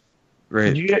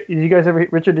 Right. Did you guys ever,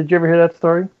 Richard, did you ever hear that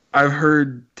story? I've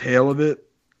heard tale of it.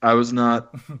 I was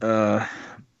not a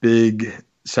big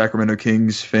Sacramento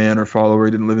Kings fan or follower. I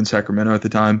didn't live in Sacramento at the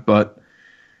time, but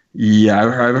yeah,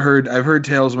 I've heard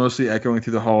tales mostly echoing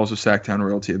through the halls of Sacktown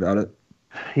royalty about it.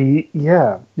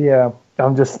 Yeah.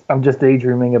 I'm just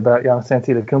daydreaming about Giannis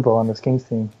Antetokounmpo on this Kings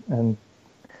team. And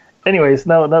anyways,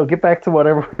 no, get back to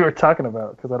whatever we were talking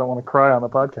about because I don't want to cry on the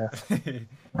podcast.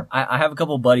 I have a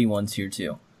couple buddy ones here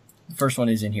too. The first one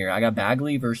is in here. I got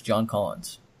Bagley versus John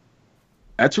Collins.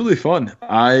 That's really fun.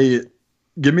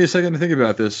 Give me a second to think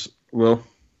about this, Will.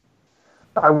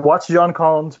 I watched John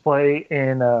Collins play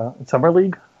in Summer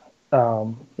League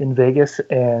in Vegas,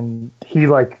 and he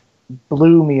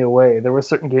blew me away. There were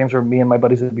certain games where me and my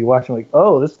buddies would be watching, like,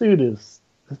 oh, this dude is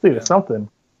something.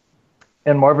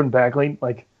 And Marvin Bagley,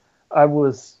 I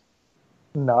was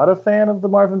not a fan of the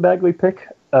Marvin Bagley pick.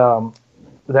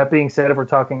 That being said, if we're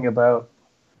talking about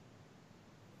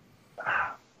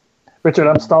Richard,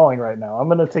 I'm stalling right now. I'm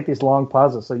going to take these long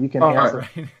pauses so you can answer.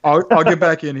 Right. I'll get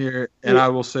back in here, and I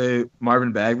will say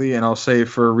Marvin Bagley, and I'll say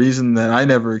for a reason that I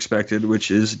never expected, which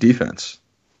is defense.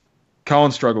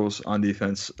 Collins struggles on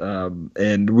defense,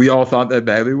 and we all thought that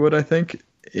Bagley would, I think,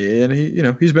 and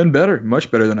he's been better, much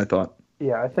better than I thought.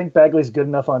 Yeah, I think Bagley's good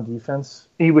enough on defense.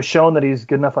 He was shown that he's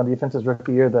good enough on defense his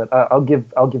rookie year that I'll give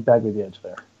Bagley the edge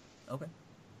there. Okay.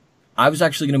 I was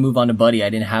actually going to move on to Buddy. I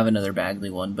didn't have another Bagley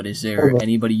one, but is there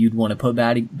anybody you'd want to put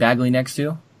Bagley next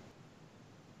to?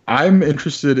 I'm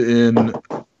interested in,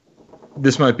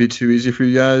 this might be too easy for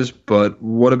you guys, but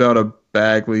what about a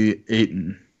Bagley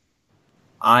Ayton?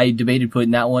 I debated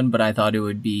putting that one, but I thought it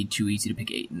would be too easy to pick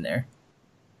Ayton there.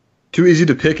 Too easy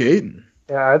to pick Ayton?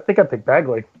 Yeah, I think I'd pick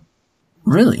Bagley.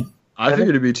 Really? I think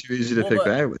it'd be too easy to pick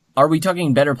Bagley. Are we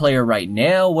talking better player right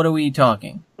now? What are we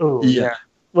talking? Oh, yeah.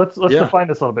 Let's define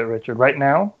this a little bit, Richard. Right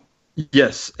now?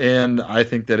 Yes, and I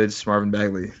think that it's Marvin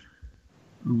Bagley.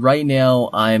 Right now,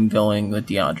 I'm going with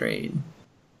DeAndre Ayton.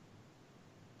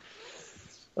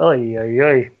 I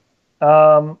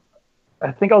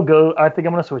think I'm going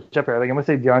to switch up here. I think I'm going to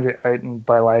say DeAndre Ayton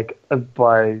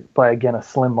by again a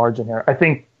slim margin here. I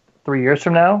think 3 years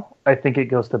from now, I think it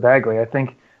goes to Bagley. I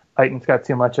think Ayton's got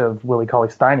too much of Willie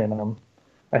Cauley-Stein in him.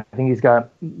 I think he's got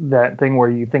that thing where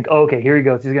you think, oh, okay, here he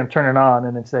goes. He's going to turn it on,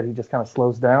 and instead he just kind of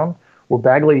slows down. Where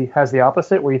Bagley has the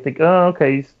opposite, where you think, oh,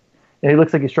 okay, he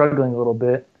looks like he's struggling a little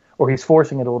bit, or he's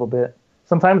forcing it a little bit.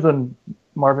 Sometimes when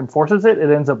Marvin forces it, it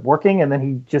ends up working, and then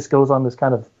he just goes on this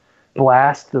kind of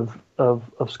blast of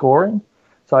scoring.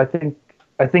 So I think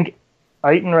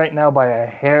Ayton right now by a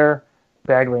hair,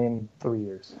 Bagley in 3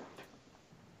 years.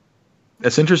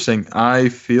 That's interesting. I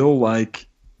feel like,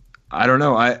 I don't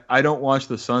know. I don't watch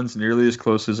the Suns nearly as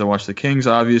close as I watch the Kings,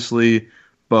 obviously.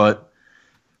 But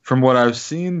from what I've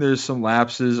seen, there's some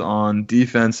lapses on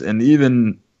defense. And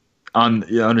even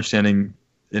understanding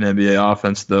an NBA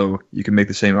offense, though, you can make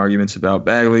the same arguments about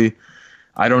Bagley.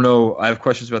 I don't know. I have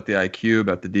questions about the IQ,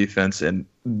 about the defense, and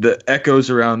the echoes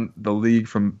around the league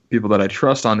from people that I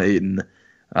trust on Ayton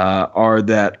are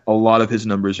that a lot of his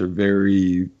numbers are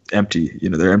very empty.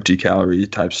 They're empty calorie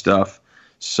type stuff.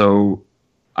 So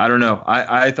I don't know.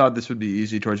 I thought this would be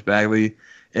easy towards Bagley,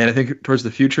 and I think towards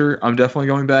the future, I'm definitely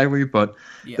going Bagley. But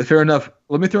fair enough.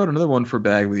 Let me throw out another one for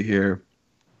Bagley here.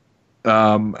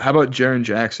 How about Jaren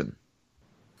Jackson?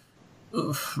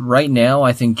 Right now,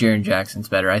 I think Jaren Jackson's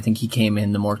better. I think he came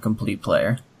in the more complete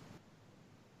player.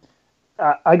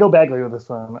 I go Bagley with this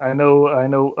one. I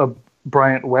know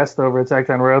Bryant West over at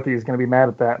Sacktown Royalty is going to be mad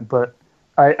at that, but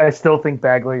I still think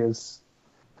Bagley is.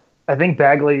 I think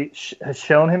Bagley has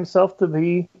shown himself to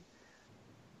be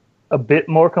a bit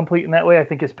more complete in that way. I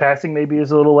think his passing maybe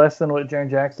is a little less than what Jaren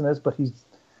Jackson is, but he's,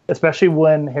 especially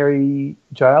when Harry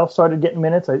Giles started getting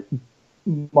minutes,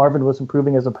 Marvin was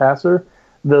improving as a passer.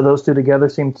 Those two together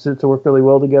seem to work really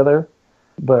well together,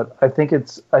 but I think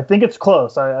it's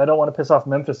close. I don't want to piss off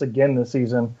Memphis again this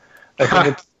season.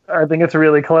 I think it's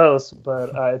really close,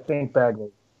 but I think Bagley.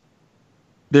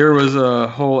 There was a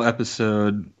whole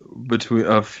episode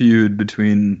a feud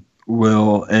between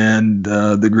Will and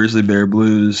the Grizzly Bear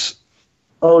Blues.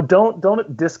 Oh,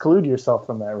 don't disclude yourself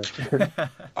from that, Richard.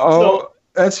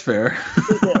 That's fair.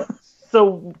 Yeah.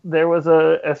 So there was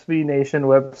a SB Nation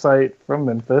website from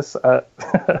Memphis.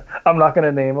 I'm not going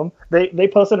to name them. They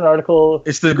posted an article.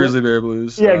 It's the Grizzly Bear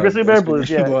Blues. Yeah, Grizzly Bear Blues.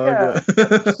 Yeah.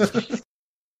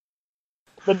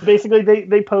 But basically,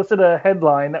 they posted a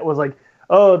headline that was like,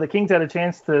 "Oh, the Kings had a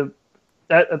chance to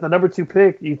at the number 2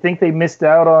 pick. Do you think they missed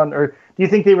out on, or do you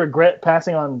think they regret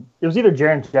passing on?" It was either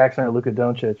Jaren Jackson or Luka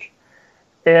Doncic.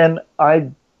 And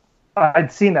I'd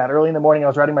seen that early in the morning. I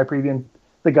was writing my preview. And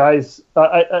the guys,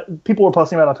 people were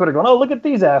posting about it on Twitter going, "Oh, look at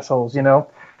these assholes," And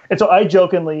so I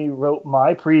jokingly wrote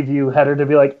my preview header to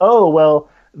be like, "Oh, well,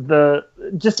 I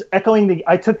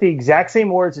took the exact same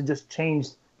words and just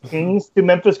changed Kings to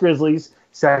Memphis Grizzlies,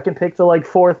 2nd pick to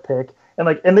 4th pick,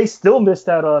 and they still missed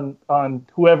out on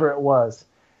whoever it was,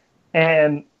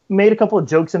 and made a couple of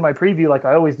jokes in my preview, like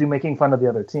I always do, making fun of the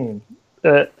other team,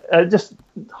 just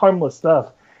harmless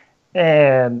stuff,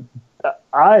 and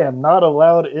I am not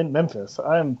allowed in Memphis.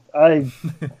 I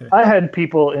had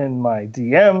people in my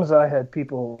DMs. I had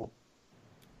people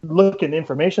looking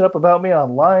information up about me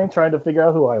online, trying to figure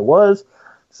out who I was.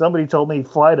 Somebody told me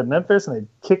fly to Memphis and they'd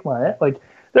kick my ass.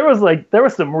 There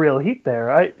was some real heat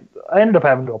there. I ended up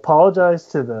having to apologize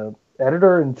to the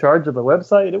editor in charge of the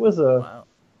website. It was a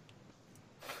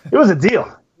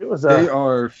deal. They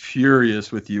are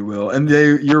furious with you, Will, and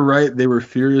you're right. They were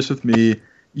furious with me.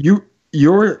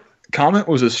 Your comment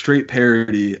was a straight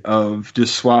parody of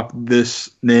just swap this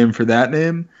name for that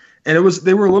name, and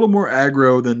they were a little more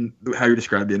aggro than how you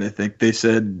described it. I think they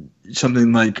said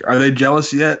something like, "Are they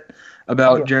jealous yet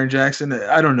about Jaren Jackson?"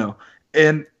 I don't know,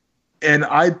 and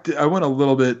I went a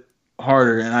little bit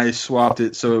harder and I swapped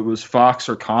it so it was Fox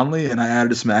or Conley, and I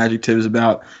added some adjectives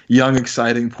about young,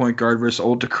 exciting point guard versus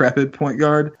old, decrepit point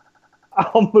guard.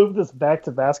 I'll move this back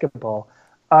to basketball.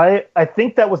 I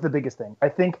think that was the biggest thing. I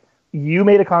think you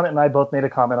made a comment and I both made a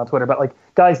comment on Twitter about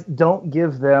guys, don't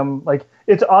give them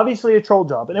it's obviously a troll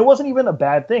job, and it wasn't even a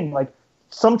bad thing.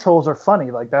 Some trolls are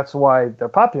funny, that's why they're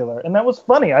popular, and that was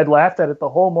funny. I laughed at it the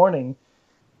whole morning,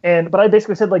 but I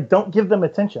basically said don't give them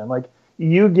attention.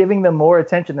 You giving them more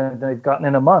attention than they've gotten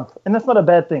in a month, and that's not a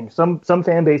bad thing. Some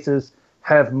fan bases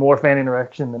have more fan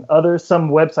interaction than others. Some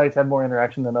websites have more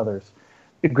interaction than others.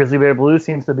 The Grizzly Bear Blues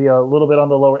seems to be a little bit on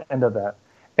the lower end of that.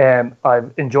 And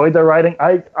I've enjoyed their writing.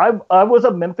 I was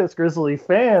a Memphis Grizzly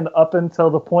fan up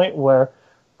until the point where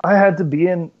I had to be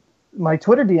in my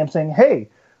Twitter DM saying, "Hey,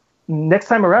 next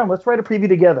time around, let's write a preview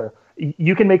together.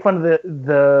 You can make fun of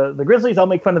the Grizzlies, I'll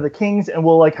make fun of the Kings, and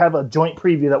we'll have a joint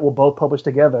preview that we'll both publish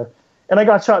together." And I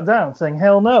got shot down saying,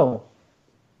 "Hell no.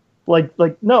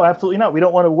 No, absolutely not. We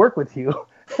don't want to work with you."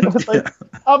 And I was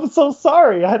I'm so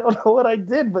sorry. I don't know what I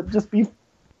did, but just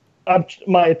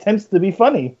my attempts to be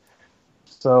funny.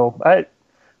 So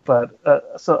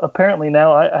apparently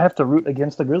now I have to root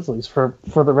against the Grizzlies for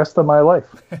the rest of my life.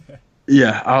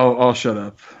 Yeah, I'll shut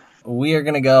up. We are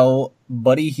gonna go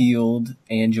Buddy Hield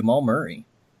and Jamal Murray.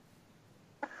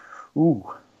 Ooh,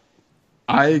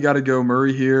 I got to go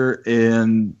Murray here,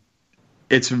 and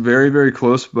it's very, very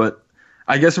close. But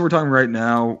I guess if we're talking right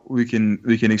now, we can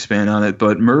expand on it.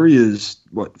 But Murray is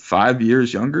 5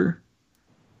 years younger?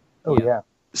 Oh yeah.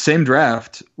 Same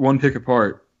draft, 1 pick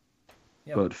apart.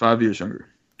 Yep. But 5 years younger.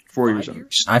 4 years younger.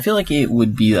 I feel like it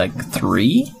would be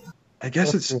 3. I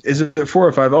guess is it 4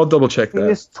 or 5? I'll double check that.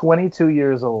 He is 22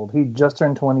 years old. He just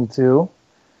turned 22.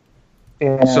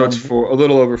 And So it's a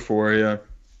little over 4, yeah.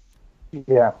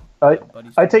 yeah,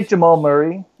 I take Jamal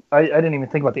Murray. I didn't even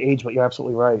think about the age, but you're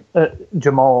absolutely right.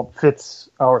 Jamal fits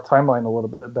our timeline a little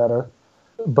bit better,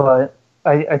 but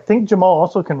I think Jamal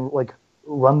also can like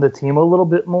run the team a little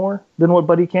bit more than what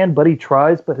Buddy can. Buddy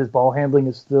tries, but his ball handling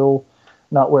is still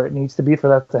not where it needs to be for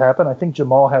that to happen. I think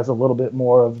Jamal has a little bit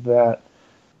more of that,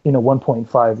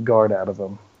 1.5 guard out of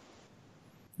him.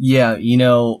 Yeah,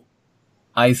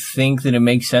 I think that it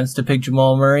makes sense to pick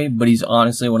Jamal Murray, but he's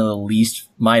honestly one of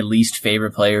my least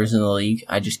favorite players in the league.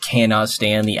 I just cannot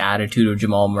stand the attitude of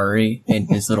Jamal Murray and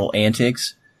his little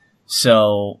antics.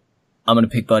 So I'm going to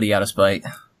pick Buddy out of spite.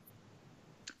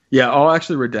 Yeah, I'll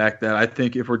actually redact that. I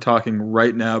think if we're talking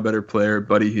right now, better player,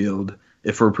 Buddy Hield.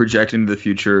 If we're projecting to the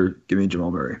future, give me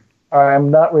Jamal Murray.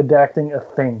 I'm not redacting a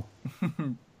thing.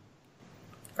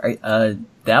 All right,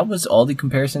 that was all the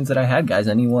comparisons that I had, guys.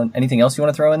 Anything else you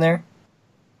want to throw in there?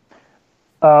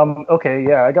 Okay,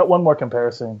 yeah, I got one more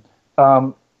comparison.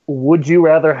 Would you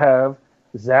rather have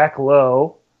Zach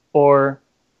Lowe or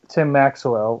Tim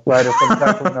Maxwell, writer from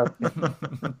Exactly Nothing?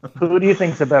 Who do you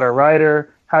think is a better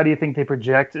writer? How do you think they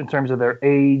project in terms of their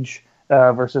age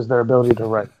versus their ability to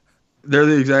write? They're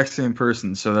the exact same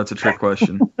person, so that's a trick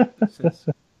question.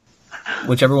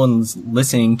 Whichever one's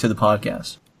listening to the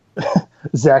podcast.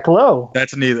 Zach Lowe.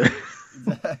 That's neither.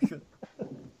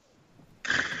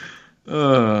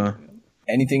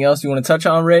 Anything else you want to touch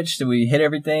on, Rich? Did we hit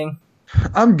everything?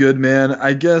 I'm good, man.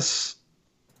 I guess.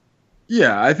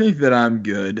 Yeah, I think that I'm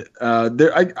good. I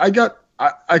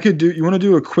could do. You want to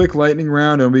do a quick lightning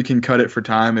round, and we can cut it for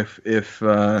time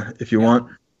if you want.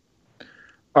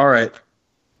 All right.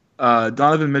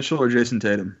 Donovan Mitchell or Jason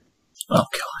Tatum? Oh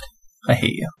God, I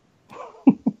hate you.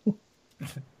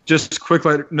 Just quick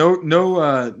light.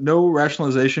 No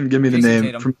rationalization. Give me the name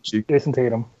Tatum. from you. Jason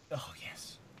Tatum. Oh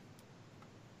yes.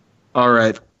 All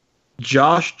right.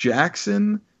 Josh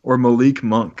Jackson or Malik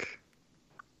Monk?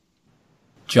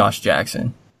 Josh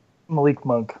Jackson. Malik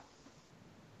Monk.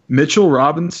 Mitchell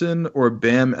Robinson or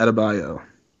Bam Adebayo?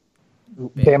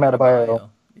 Bam Adebayo.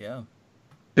 Yeah.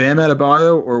 Bam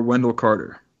Adebayo or Wendell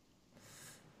Carter?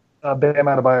 Bam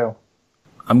Adebayo.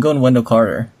 I'm going Wendell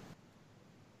Carter.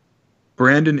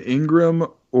 Brandon Ingram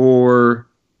or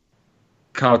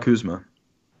Kyle Kuzma?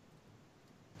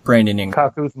 Brandon Ingram. Kyle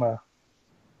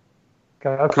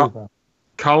Kuzma.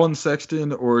 Colin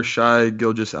Sexton or Shai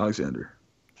Gilgeous-Alexander?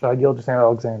 Shai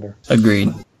Gilgeous-Alexander.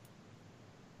 Agreed.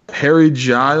 Harry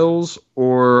Giles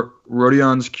or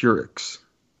Rodions Kurucs?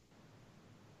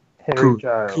 Harry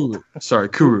Giles.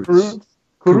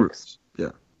 Kurucs. Yeah.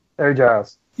 Harry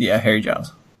Giles. Yeah, Harry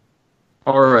Giles.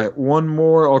 All right, one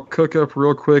more. I'll cook up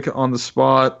real quick on the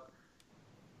spot.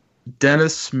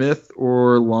 Dennis Smith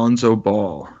or Lonzo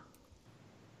Ball?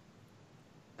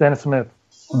 Dennis Smith.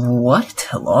 What?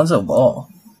 Lonzo Ball.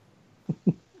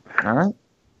 All right.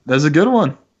 That's a good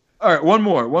one. All right, one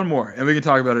more, and we can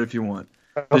talk about it if you want.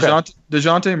 Okay.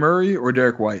 DeJounte Murray or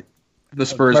Derek White? The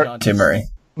Spurs. DeJounte Murray.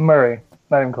 Murray.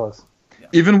 Not even close.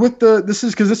 Even with this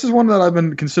is one that I've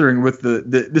been considering with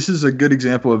this is a good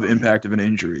example of impact of an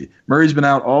injury. Murray's been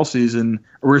out all season.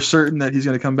 We're certain that he's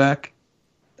going to come back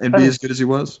and be as good as he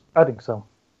was. I think so.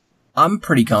 I'm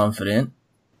pretty confident.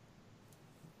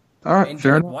 All right, And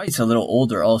fair Derek enough. White's a little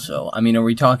older also. I mean, if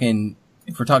we're talking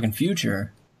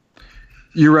future.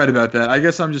 You're right about that. I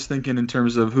guess I'm just thinking in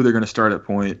terms of who they're going to start at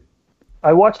point.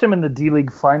 I watched him in the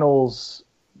D-League Finals.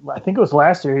 I think it was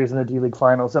last year he was in the D-League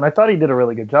Finals, and I thought he did a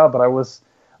really good job, but I was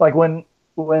like when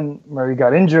Murray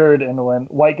got injured and when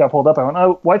White got pulled up, I went,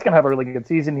 oh, White's going to have a really good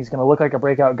season. He's going to look like a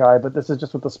breakout guy, but this is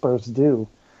just what the Spurs do.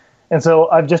 And so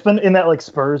I've just been in that like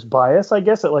Spurs bias, I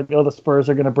guess, that like, the Spurs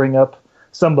are going to bring up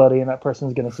somebody and that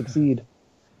person's going to succeed.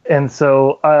 And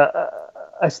so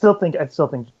I still think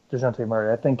DeJounte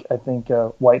Murray. I think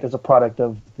White is a product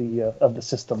of the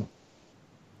system.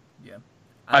 Yeah.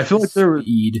 I feel like there was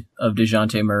speed of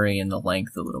DeJounte Murray and the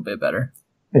length a little bit better.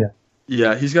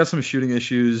 Yeah, he's got some shooting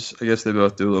issues. I guess they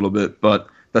both do a little bit, but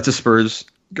that's a Spurs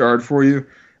guard for you.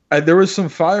 There was some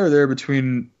fire there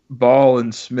between Ball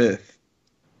and Smith.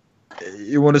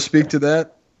 You want to speak to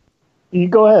that? You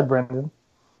go ahead, Brendan.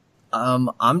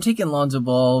 I'm taking Lonzo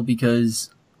Ball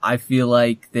because I feel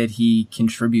like that he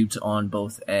contributes on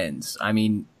both ends. I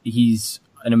mean, he's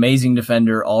an amazing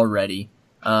defender already.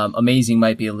 Amazing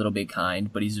might be a little bit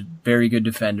kind, but he's a very good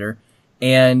defender.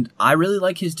 And I really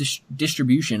like his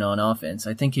distribution on offense.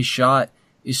 I think his shot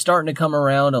is starting to come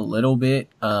around a little bit.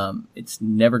 It's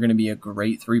never going to be a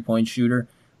great 3-point shooter,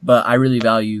 but I really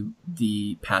value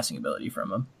the passing ability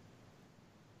from him.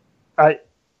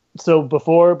 So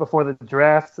before the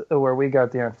draft where we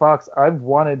got De'Aaron Fox, I've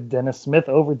wanted Dennis Smith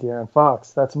over De'Aaron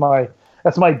Fox. That's my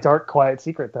that's my dark, quiet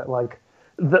secret that like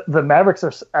the Mavericks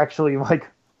are actually like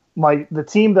the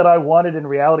team that I wanted in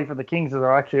reality for the Kings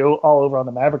are actually all over on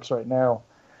the Mavericks right now.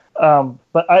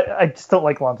 But I just don't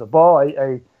like Lonzo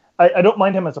Ball. I don't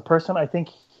mind him as a person. I think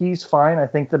he's fine. I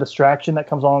think the distraction that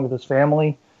comes along with his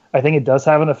family, I think it does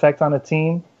have an effect on a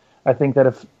team. I think that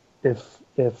if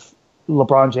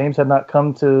LeBron James had not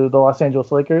come to the Los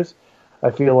Angeles Lakers, I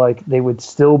feel like they would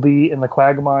still be in the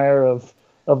quagmire of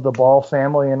the Ball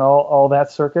family and all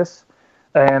that circus.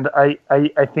 And I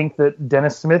think that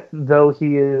Dennis Smith, though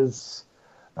he is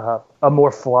a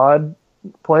more flawed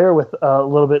player with a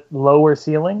little bit lower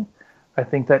ceiling, I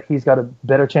think that he's got a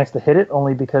better chance to hit it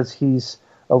only because he's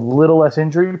a little less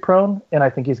injury prone, and I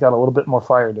think he's got a little bit more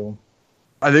fire to him.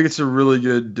 I think it's a really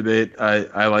good debate.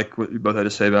 I like what you both had to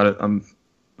say about it. I'm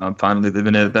finally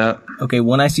living it at that. Okay,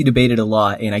 one I see debated a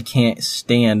lot, and I can't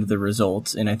stand the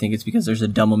results, and I think it's because there's a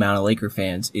dumb amount of Laker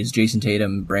fans, is Jason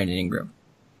Tatum, Brandon Ingram.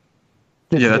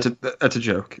 Yeah, that's a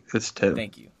joke. It's Tatum.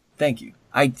 Thank you.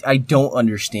 I don't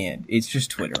understand. It's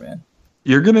just Twitter, man.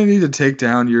 You're going to need to take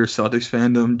down your Celtics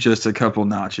fandom just a couple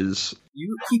notches.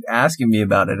 You keep asking me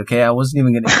about it, okay? I wasn't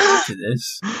even going to get to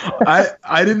this.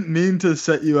 I didn't mean to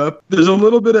set you up. There's a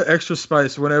little bit of extra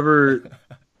spice whenever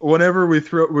we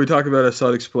talk about a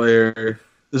Celtics player.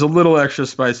 There's a little extra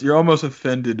spice. You're almost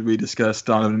offended we discussed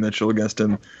Donovan Mitchell against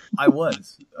him. I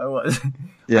was.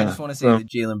 Yeah. I just want to say that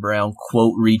Jaylen Brown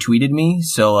quote retweeted me,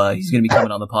 so he's going to be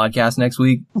coming on the podcast next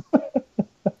week.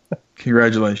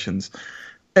 Congratulations.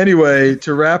 Anyway,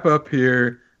 to wrap up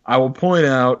here, I will point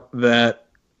out that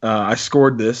I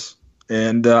scored this,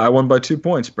 and I won by 2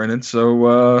 points, Brennan.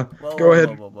 So go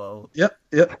ahead. Whoa. Yep.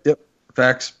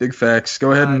 Facts, big facts.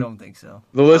 Go ahead. I don't think so.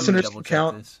 The listeners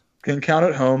can count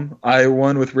at home. I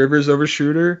won with Rivers over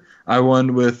Schroeder. I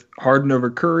won with Harden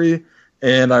over Curry.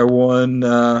 And I won.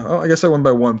 I guess I won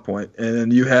by 1 point.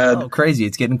 And you had crazy!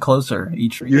 It's getting closer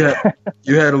each. You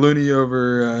had Looney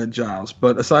over Giles.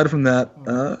 But aside from that,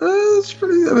 it's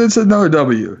pretty. I mean, it's another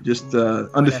W. Just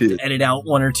undefeated. Edit out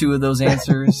one or two of those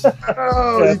answers.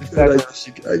 I guess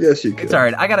you could. It's all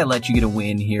right. I gotta let you get a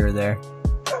win here or there.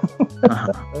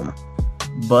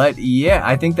 But yeah,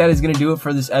 I think that is going to do it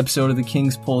for this episode of the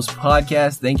King's Pulse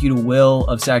podcast. Thank you to Will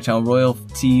of Sacktown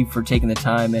Royalty for taking the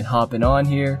time and hopping on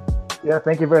here. Yeah,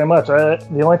 thank you very much.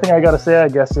 The only thing I got to say, I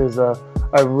guess, is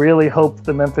I really hope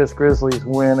the Memphis Grizzlies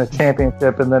win a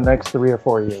championship in the next 3 or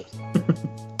 4 years.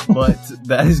 But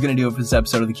that is going to do it for this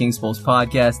episode of the King's Pulse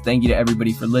podcast. Thank you to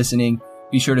everybody for listening.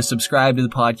 Be sure to subscribe to the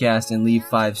podcast and leave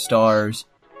 5 stars.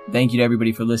 Thank you to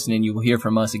everybody for listening. You will hear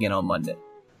from us again on Monday.